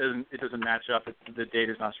inconclusive. It doesn't match up. The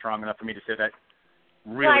data is not strong enough for me to say that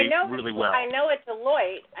really well. I know at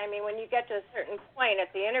Deloitte, when you get to a certain point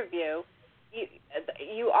at the interview,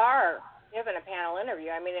 you are given a panel interview.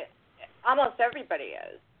 Almost everybody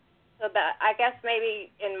is. So that I guess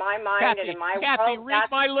maybe in my mind and in my world, Kathy, read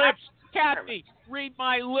my lips. Kathy, read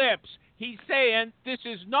my lips. He's saying this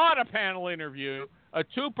is not a panel interview, a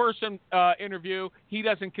two-person interview. He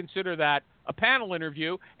doesn't consider that a panel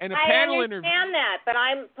interview. And I understand that, but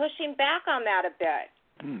I'm pushing back on that a bit.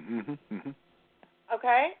 Mm-hmm.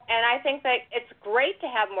 Okay? And I think that it's great to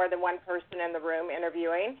have more than one person in the room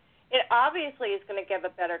interviewing. It obviously is going to give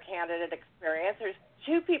a better candidate experience. There's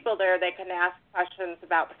two people there that can ask questions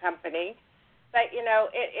about the company. But,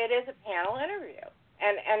 it is a panel interview,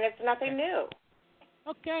 and it's nothing new.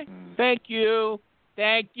 Okay. Thank you.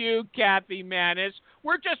 Thank you, Kathy Manis.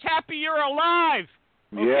 We're just happy you're alive.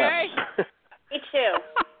 Okay? Yes. Me too.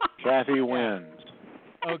 Kathy wins.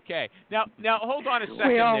 Okay. Now hold on a second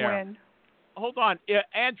We all there. win. Hold on,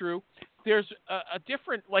 Andrew. There's a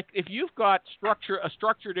different, like, if you've got a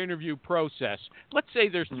structured interview process. Let's say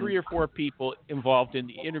there's 3 or 4 people involved in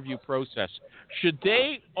the interview process. Should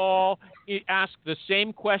they all ask the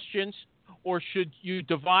same questions, or should you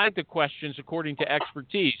divide the questions according to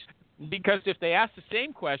expertise? Because if they ask the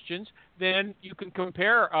same questions, then you can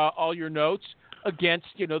compare all your notes against,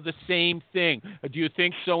 the same thing. Do you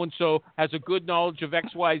think so-and-so has a good knowledge of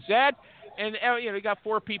X, Y, Z? And, you got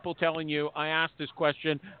 4 people telling you, I asked this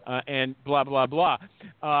question, and blah, blah, blah.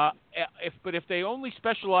 But if they only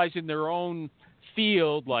specialize in their own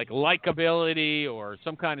field, like likability or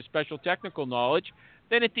some kind of special technical knowledge,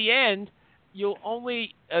 then at the end, you'll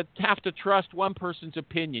only have to trust one person's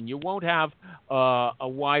opinion. You won't have a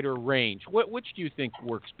wider range. Which do you think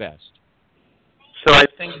works best? So I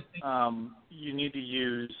think you need to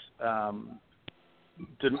use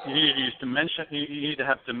dimension. You need to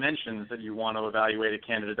have dimensions that you want to evaluate a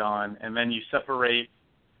candidate on, and then you separate.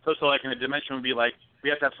 So like in a dimension would be like we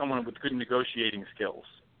have to have someone with good negotiating skills.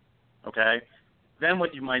 Okay. Then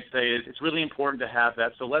what you might say is it's really important to have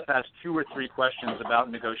that. So let's ask 2 or 3 questions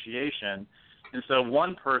about negotiation. And so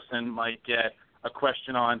one person might get a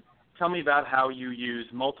question on, tell me about how you use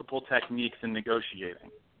multiple techniques in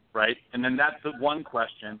negotiating, right? And then that's the one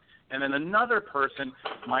question. And then another person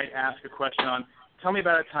might ask a question on, tell me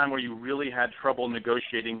about a time where you really had trouble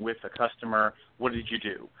negotiating with a customer. What did you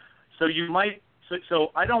do? So you might.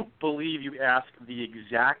 So I don't believe you ask the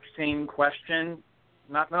exact same question.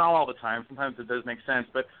 Not all the time. Sometimes it does make sense.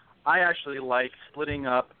 But I actually like splitting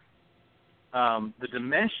up the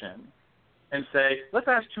dimension and say, let's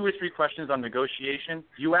ask 2 or 3 questions on negotiation.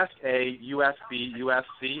 You ask A, you ask B, you ask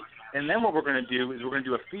C. And then what we're going to do is we're going to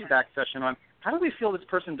do a feedback session on how do we feel this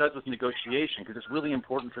person does with negotiation, because it's really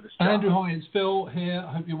important for this job. Andrew, hi, it's Phil here.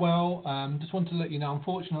 I hope you're well. Just wanted to let you know,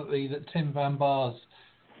 unfortunately, that Tim Van Bars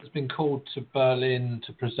has been called to Berlin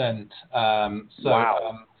to present.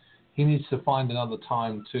 Wow. He needs to find another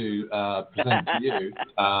time to present to you,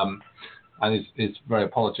 and is very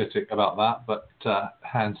apologetic about that, but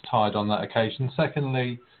hands tied on that occasion.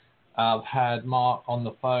 Secondly, I've had Mark on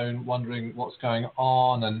the phone wondering what's going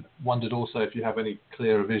on, and wondered also if you have any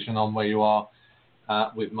clearer vision on where you are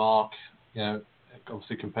with Mark,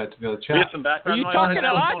 obviously compared to the other chat. We have some background noise.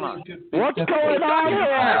 What's going on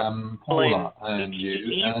here? Paula and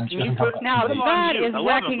you. Now, that is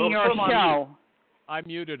wrecking your show. I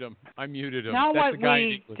muted him. Not That's what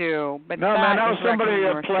we do, but no, man, that was is somebody wrecking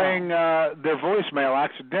your playing their voicemail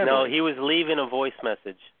accidentally. No, he was leaving a voice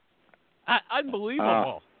message.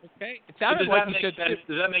 Unbelievable. Okay, it sounded like he said.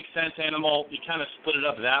 Does that make sense, Animal? You kind of split it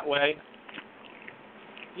up that way.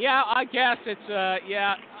 Yeah, I guess it's.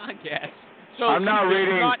 I guess. So I'm not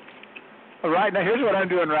reading. Right now, here's what I'm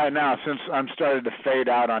doing right now. Since I'm started to fade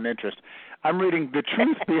out on interest, I'm reading the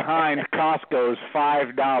truth behind Costco's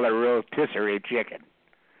 $5 rotisserie chicken.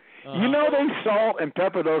 You know they salt and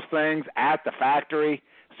pepper those things at the factory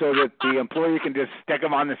so that the employee can just stick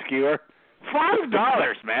them on the skewer.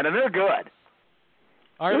 $5, man, and they're good.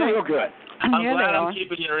 They're real good. I'm glad I'm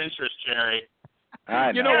keeping your interest, Jerry.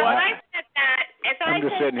 I know. You know what? If I said that, I'm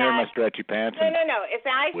just sitting here in my stretchy pants. No. If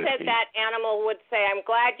I said that, Animal would say, I'm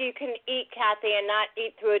glad you can eat, Kathy, and not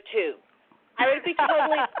eat through a tube. I would be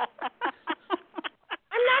totally...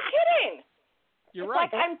 I'm not kidding. You're it's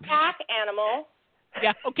right. Like I'm back, Animal.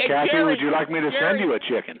 Yeah, okay, Kathy, Jerry, would you like me to send you a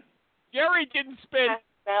chicken? Jerry didn't spend...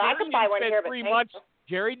 I could buy one here, but 3 months.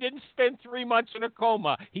 Jerry didn't spend 3 months in a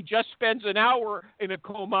coma. He just spends an hour in a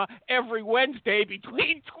coma every Wednesday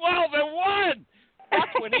between 12 and 1.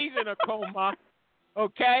 That's when he's in a coma.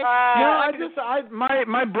 Okay?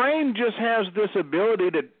 My brain just has this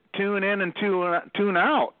ability to tune in and tune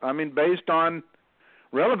out. I mean, based on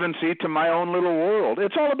relevancy to my own little world.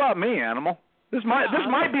 It's all about me, Animal. This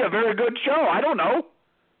might be a very good show. I don't know.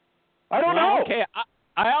 Okay.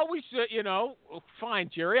 I always, fine,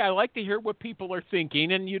 Jerry. I like to hear what people are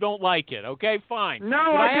thinking, and you don't like it. Okay, fine. No,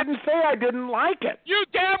 I didn't say I didn't like it. You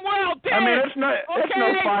damn well did. I mean, it's no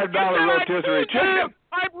 $5 rotisserie chicken.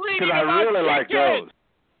 I'm reading about I really chicken. like those.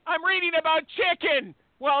 I'm reading about chicken.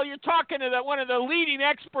 Well, you're talking to one of the leading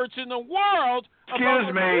experts in the world.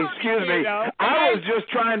 Excuse me. I was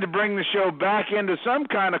just trying to bring the show back into some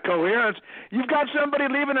kind of coherence. You've got somebody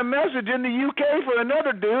leaving a message in the UK for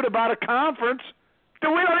another dude about a conference that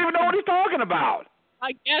we don't even know what he's talking about.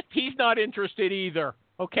 I guess he's not interested either,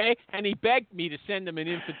 okay? And he begged me to send him an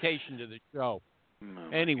invitation to the show.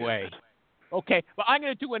 Anyway, okay. Well, I'm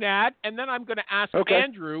going to do an ad, and then I'm going to ask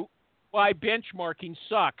Andrew why benchmarking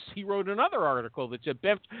sucks. He wrote another article that said,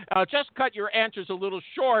 just cut your answers a little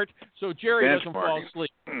short so Jerry doesn't fall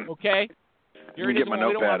asleep. Okay? Let me get my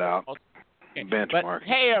notepad out. Okay. Benchmark. But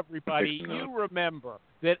hey, everybody, you remember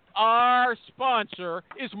that our sponsor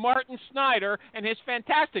is Martin Snyder and his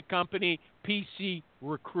fantastic company, PC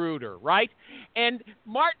Recruiter, right? And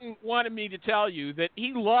Martin wanted me to tell you that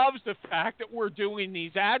he loves the fact that we're doing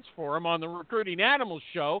these ads for him on the Recruiting Animals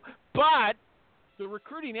Show, but the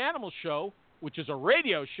Recruiting Animals Show, which is a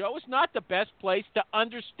radio show, is not the best place to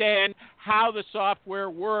understand how the software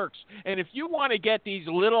works. And if you want to get these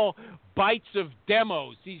little bites of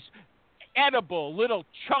demos, these edible little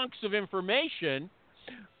chunks of information,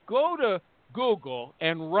 go to Google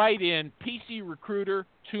and write in PC Recruiter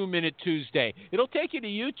 2-Minute Tuesday. It'll take you to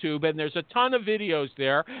YouTube, and there's a ton of videos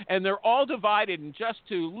there, and they're all divided in just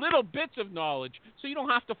two little bits of knowledge, so you don't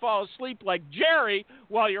have to fall asleep like Jerry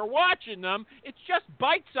while you're watching them. It's just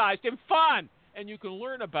bite-sized and fun, and you can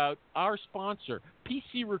learn about our sponsor,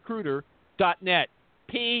 PCRecruiter.net.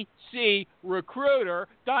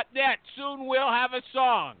 PCRecruiter.net. Soon we'll have a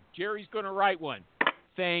song. Jerry's going to write one.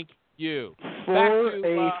 Thank you. For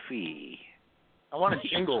a fee. I want a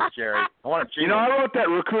jingle, Jerry. I want a jingle. You know, I wrote that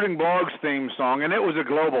Recruiting Blogs theme song, and it was a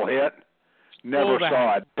global hit. Never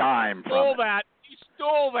saw a dime from it. You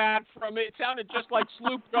stole that from it. It sounded just like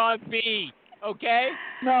Sloop Dog B. Okay?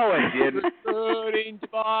 No, it didn't.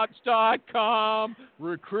 Recruitingblogs.com.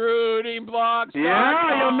 Recruitingblogs.com.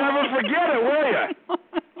 Yeah, you'll never forget it, will you?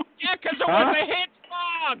 Yeah, because it was a hit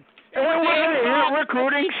song. It was a hit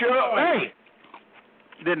recruiting show. Hey,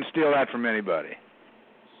 didn't steal that from anybody.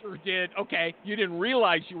 Sure did. Okay, you didn't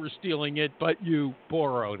realize you were stealing it, but you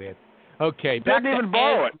borrowed it. Okay. Didn't even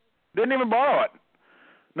borrow it.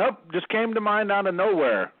 Nope, just came to mind out of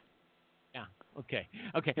nowhere. Yeah, okay.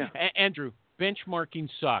 Yeah. Andrew, benchmarking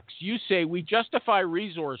sucks. You say we justify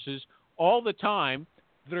resources all the time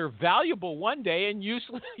that are valuable one day and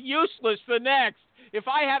useless the next. If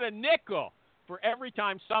I had a nickel for every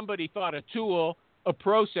time somebody thought a tool, a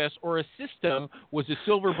process, or a system was a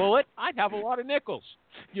silver bullet, I'd have a lot of nickels.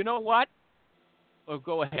 You know what? Oh,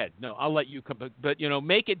 go ahead. No, I'll let you come. But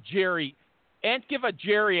make it Jerry, and give a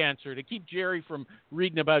Jerry answer to keep Jerry from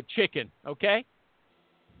reading about chicken. Okay?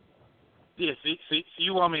 Yeah. See,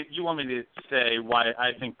 you want me to say why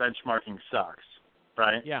I think benchmarking sucks,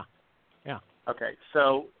 right? Yeah. Okay.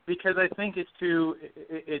 So because I think it's too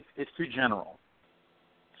general.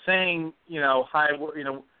 Saying, hi,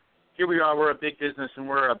 here we are, we're a big business and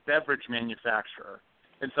we're a beverage manufacturer.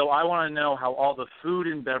 And so I want to know how all the food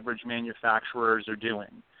and beverage manufacturers are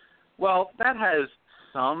doing. Well, that has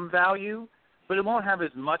some value, but it won't have as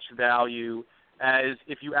much value as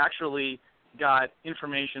if you actually got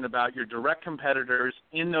information about your direct competitors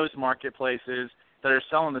in those marketplaces that are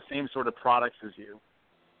selling the same sort of products as you,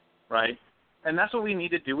 right? And that's what we need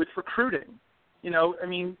to do with recruiting.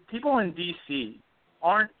 People in D.C.,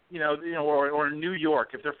 aren't, or in New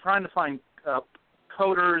York, if they're trying to find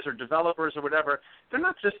coders or developers or whatever, they're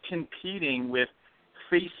not just competing with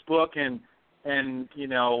Facebook and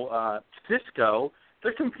Cisco.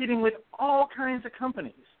 They're competing with all kinds of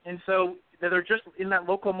companies, and so that are just in that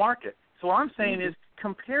local market. So what I'm saying is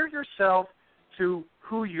compare yourself to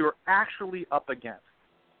who you're actually up against,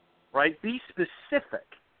 right? Be specific.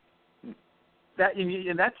 And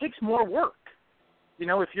that takes more work.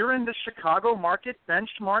 If you're in the Chicago market,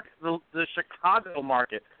 benchmark the Chicago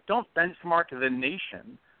market. Don't benchmark the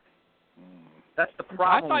nation. That's the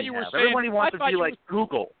problem. Everybody wants to be like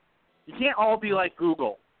Google. You can't all be like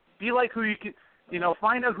Google. Be like who you can.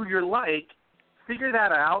 Find out who you're like. Figure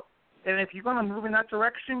that out. And if you're going to move in that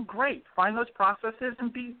direction, great. Find those processes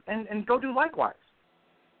and go do likewise.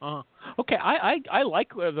 Okay, I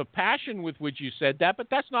like the passion with which you said that, but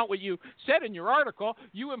that's not what you said in your article.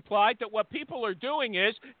 You implied that what people are doing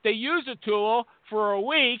is they use a tool for a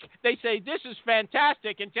week, they say this is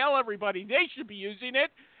fantastic and tell everybody they should be using it,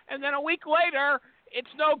 and then a week later it's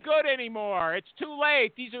no good anymore. It's too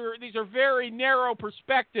late. These are very narrow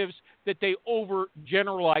perspectives that they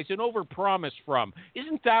overgeneralize and overpromise from.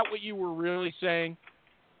 Isn't that what you were really saying?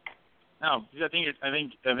 No, I think.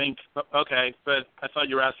 Okay, but I thought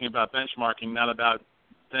you were asking about benchmarking, not about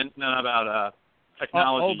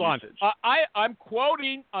technology hold on. usage. I'm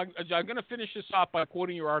quoting. I'm going to finish this off by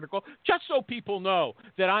quoting your article, just so people know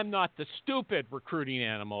that I'm not the stupid recruiting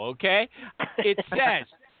animal. Okay, it says.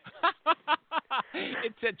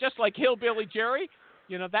 It said just like Hillbilly Jerry.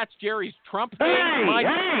 That's Jerry's Trump name.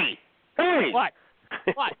 Hey! What?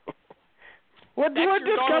 What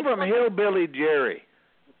just come from Hillbilly Jerry?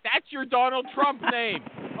 That's your Donald Trump name,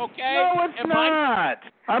 okay? No, it's not.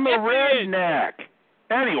 I'm a redneck.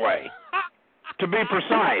 Anyway, to be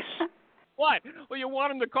precise. What? Well, you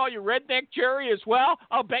want him to call you Redneck Jerry as well?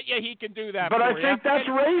 I'll bet you he can do that. But for I you. think that's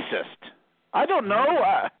racist. I don't know.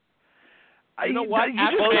 You know what? You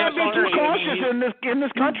just can't be too cautious in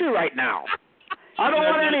this country right now. I don't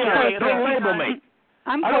want any of it. Don't label me.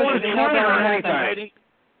 I don't want to swear or anything.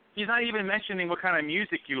 He's not even mentioning what kind of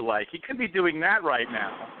music you like. He could be doing that right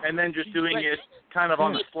now, and then just doing it kind of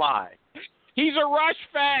on the fly. He's a Rush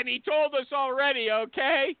fan. He told us already.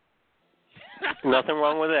 Okay. Nothing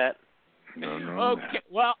wrong with that. No. Okay.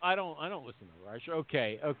 Well, I don't listen to Rush.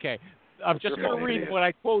 Okay. I'm just going to read what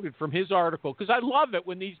I quoted from his article because I love it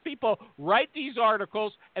when these people write these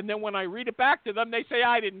articles and then when I read it back to them, they say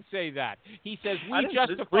I didn't say that. He says we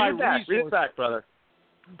justify resources. Read it back, brother.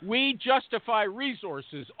 We justify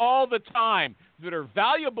resources all the time that are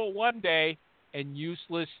valuable one day and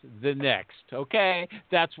useless the next. Okay,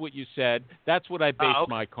 that's what you said. That's what I based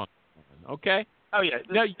my comment on. Okay. Oh yeah.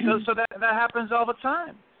 So that happens all the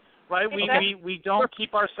time, right? We don't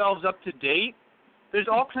keep ourselves up to date. There's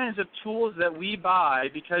all kinds of tools that we buy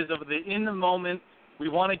because of in the moment we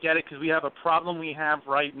want to get it because we have a problem we have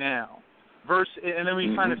right now. And then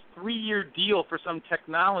we find a 3-year deal for some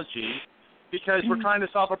technology because we're trying to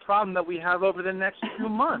solve a problem that we have over the next 2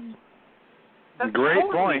 months. That's Great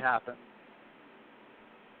totally point. Happen.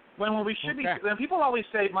 When we should be, when people always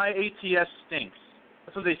say my ATS stinks.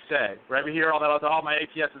 That's what they say, right? We hear all that. Oh, my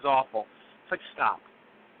ATS is awful. It's like stop.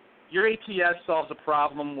 Your ATS solves a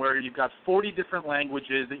problem where you've got 40 different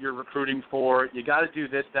languages that you're recruiting for. You got to do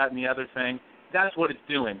this, that, and the other thing. That's what it's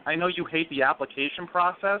doing. I know you hate the application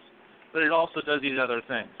process, but it also does these other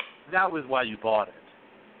things. That was why you bought it.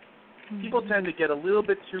 People tend to get a little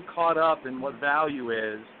bit too caught up in what value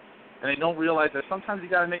is, and they don't realize that sometimes you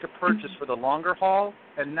got to make a purchase for the longer haul,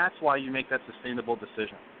 and that's why you make that sustainable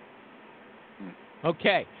decision.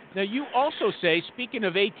 Okay. Now, you also say, speaking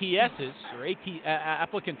of ATSs, or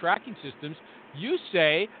applicant tracking systems, you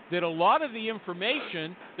say that a lot of the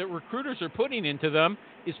information that recruiters are putting into them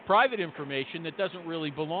is private information that doesn't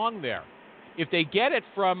really belong there. If they get it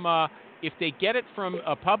from a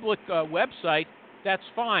public website, that's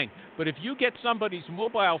fine. But if you get somebody's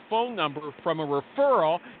mobile phone number from a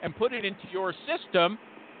referral and put it into your system,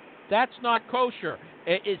 that's not kosher.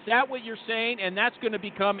 Is that what you're saying? And that's going to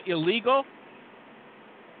become illegal?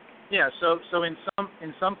 Yeah, so in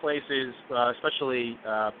some places, especially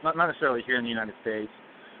not necessarily here in the United States,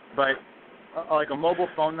 but like a mobile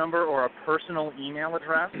phone number or a personal email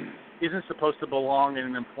address isn't supposed to belong in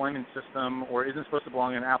an employment system or isn't supposed to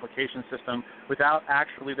belong in an application system without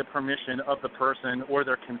actually the permission of the person or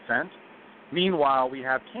their consent. Meanwhile, we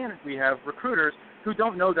have recruiters who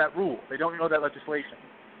don't know that rule. They don't know that legislation.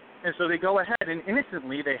 And so they go ahead and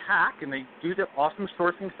innocently they hack and they do the awesome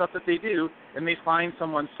sourcing stuff that they do, and they find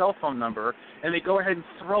someone's cell phone number and they go ahead and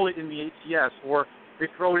throw it in the ATS or they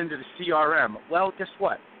throw it into the CRM. Well, guess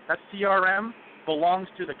what? That CRM belongs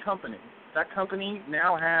to the company. That company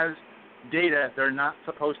now has data they're not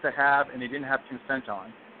supposed to have and they didn't have consent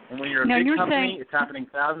on. And when you're a big company, it's happening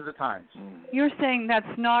thousands of times. You're saying that's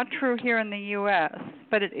not true here in the U.S.,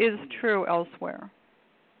 but it is true elsewhere.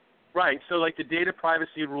 Right. So like the data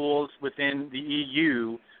privacy rules within the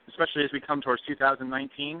EU, especially as we come towards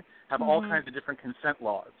 2019, have all kinds of different consent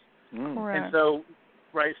laws. Correct. And so,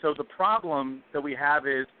 so the problem that we have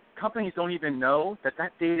is companies don't even know that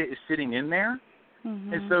data is sitting in there.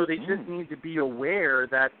 And so they just need to be aware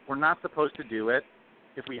that we're not supposed to do it.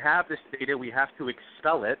 If we have this data, we have to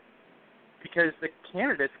expel it because the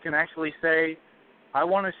candidates can actually say, I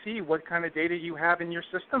want to see what kind of data you have in your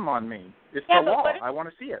system on me. It's the law. I want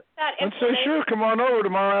to see it. Let's say, sure, come on over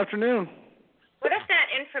tomorrow afternoon. What if that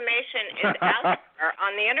information is out there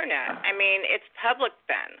on the Internet? I mean, it's public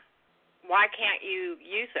then. Why can't you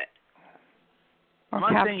use it? Or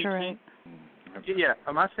capture it. Yeah,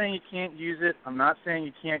 I'm not saying you can't use it. I'm not saying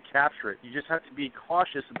you can't capture it. You just have to be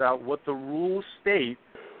cautious about what the rules state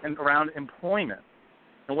and around employment.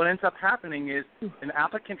 And what ends up happening is an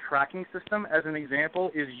applicant tracking system, as an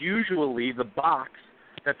example, is usually the box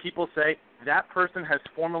that people say that person has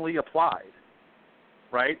formally applied,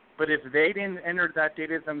 right? But if they didn't enter that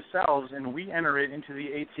data themselves and we enter it into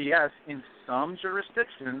the ATS, in some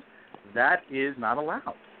jurisdictions, that is not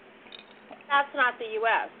allowed. That's not the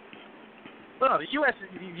U.S. Well, the U.S.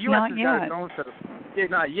 Not has yet. got its own set of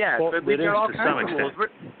not yet, well, but there are all to kinds some of rules.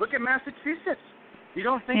 Look at Massachusetts. You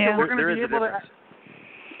don't think that we're going to be able to?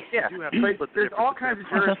 Yeah, but there's all kinds of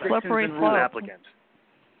jurisdictions and rules. Applicant.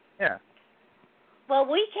 Yeah. Well,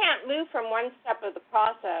 we can't move from one step of the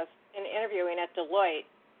process in interviewing at Deloitte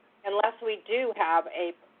unless we do have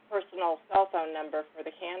a personal cell phone number for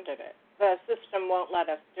the candidate. The system won't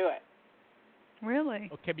let us do it. Really?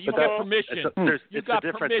 Okay, but you got permission. It's the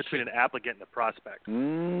difference between an applicant and a prospect.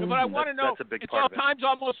 No, but I want to know. That's a big it's part all of it. time's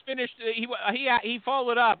almost finished. He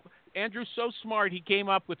followed up. Andrew's so smart. He came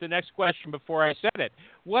up with the next question before I said it.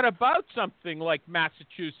 What about something like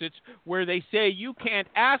Massachusetts, where they say you can't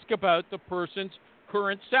ask about the person's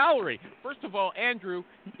current salary? First of all, Andrew,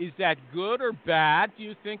 is that good or bad, do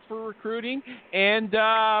you think, for recruiting? And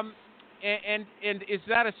is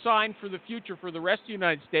that a sign for the future for the rest of the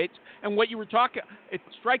United States? And what you were talking, it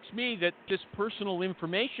strikes me that this personal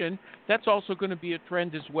information, that's also going to be a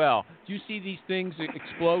trend as well. Do you see these things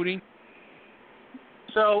exploding?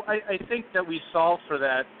 So I think that we solve for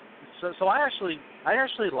that. So I actually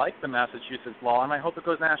like the Massachusetts law, and I hope it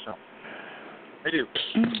goes national. I do.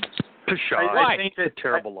 I think that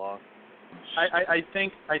terrible law. I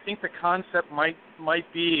think the concept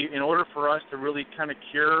might be, in order for us to really kind of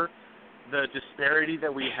cure the disparity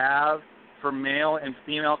that we have for male and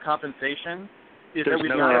female compensation, is that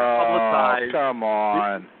we've got to publicize. Come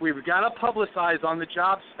on. We've got to publicize on the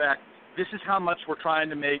job spec. This is how much we're trying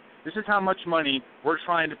to make. This is how much money we're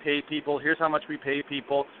trying to pay people. Here's how much we pay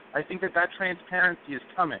people. I think that transparency is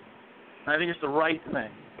coming. And I think it's the right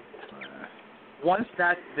thing. Once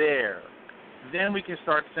that's there, then we can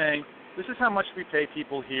start saying, this is how much we pay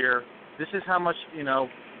people here. This is how much,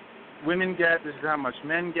 women get. This is how much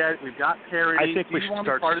men get. We've got parity. I think we should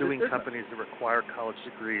start suing companies that require college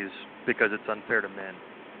degrees because it's unfair to men.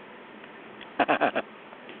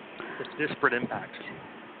 It's disparate impact.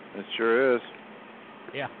 It sure is.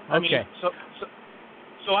 Yeah. Okay. I mean,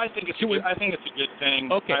 so I think it's a good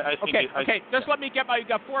thing. Okay. Okay. Just let me get you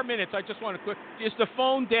got 4 minutes. I just want to quick. Is the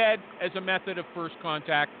phone dead as a method of first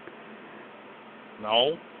contact?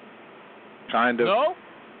 No. Kind of. No.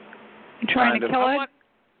 You're trying to kill it?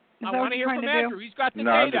 I want to hear from Andrew. He's got the data.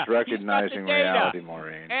 No, I'm just recognizing reality,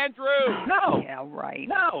 Maureen. Andrew. No. Yeah, right.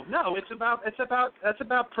 No. That's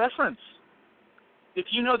about preference. If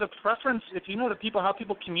you know the preference, if you know how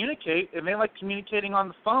people communicate, if they like communicating on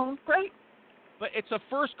the phone, great. But it's a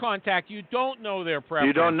first contact. You don't know their preference.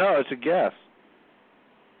 You don't know. It's a guess.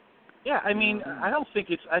 Yeah, I mean, I don't think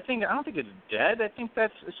it's dead. I think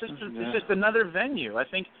it's just another venue. I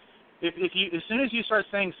think if you as soon as you start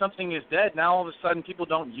saying something is dead, now all of a sudden people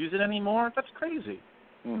don't use it anymore. That's crazy.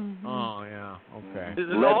 Mm-hmm. Oh yeah. Okay.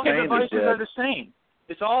 All the devices are the same.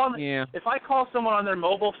 It's all on. Yeah. If I call someone on their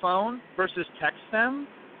mobile phone versus text them,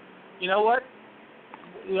 you know what?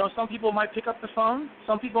 Some people might pick up the phone.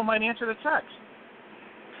 Some people might answer the text.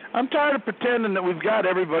 I'm tired of pretending that we've got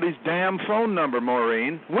everybody's damn phone number,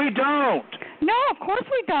 Maureen. We don't. No, of course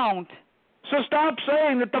we don't. So stop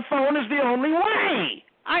saying that the phone is the only way.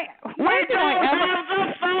 Please,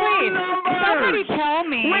 somebody tell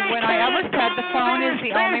me when I ever said the phone is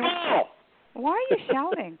the only way. Why are you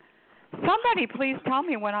shouting? Somebody please tell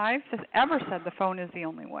me when I've ever said the phone is the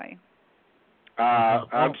only way.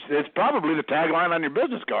 It's probably the tagline on your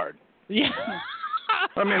business card. Yeah.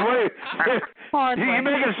 I mean, you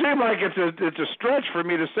make it seem like it's a stretch for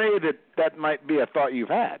me to say that might be a thought you've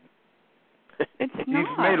had. It's not.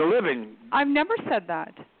 You've made a living. I've never said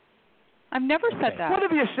that. I've never said that. What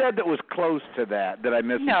have you said that was close to that I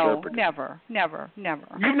misinterpreted? No, never.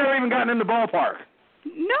 You've never even gotten in the ballpark?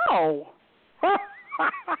 No.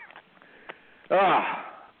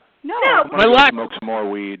 No. My last smoke some more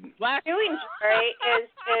weed. Doing Jerry is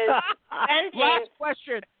venting.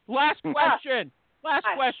 Last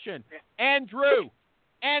question. Andrew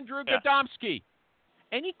Gadomski.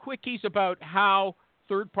 Any quickies about how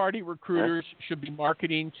third-party recruiters should be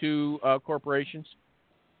marketing to corporations?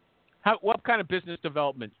 What kind of business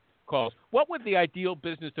development calls? What would the ideal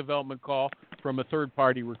business development call from a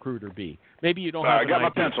third-party recruiter be? Maybe you don't have. I got my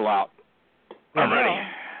pencil out. I'm ready.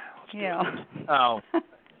 Yeah. Oh.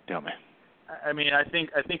 Tell me. I mean, I think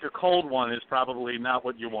a cold one is probably not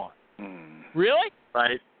what you want. Really?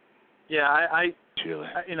 Right. Yeah,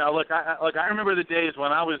 look, I remember the days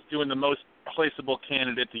when I was doing the most placeable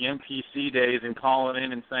candidate, the MPC days, and calling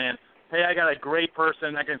in and saying, "Hey, I got a great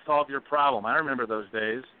person that can solve your problem." I remember those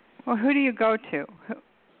days. Well, who do you go to?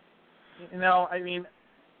 I mean,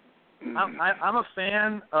 I'm a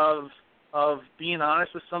fan of being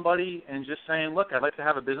honest with somebody and just saying, "Look, I'd like to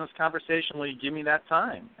have a business conversation. Will you give me that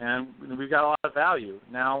time?" And we've got a lot of value.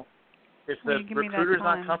 Now, if the recruiter's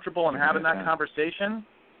not comfortable in having that conversation,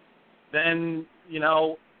 then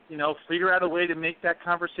figure out a way to make that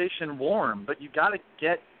conversation warm. But you got to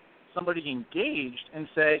get somebody engaged and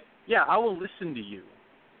say, "Yeah, I will listen to you."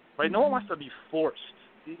 Right? Mm-hmm. No one wants to be forced.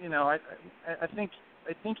 I think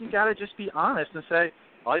you got to just be honest and say,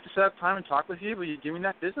 "I'd like to set up time and talk with you. Will you give me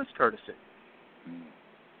that business courtesy?"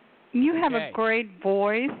 You have a great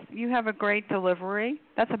voice. You have a great delivery.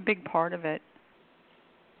 That's a big part of it.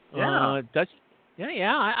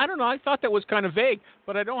 Yeah. I don't know. I thought that was kind of vague,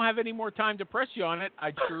 but I don't have any more time to press you on it.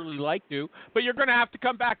 I'd surely like to, but you're going to have to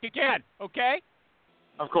come back again, okay?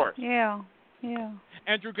 Of course. Yeah.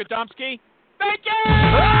 Andrew Gadomski, thank you!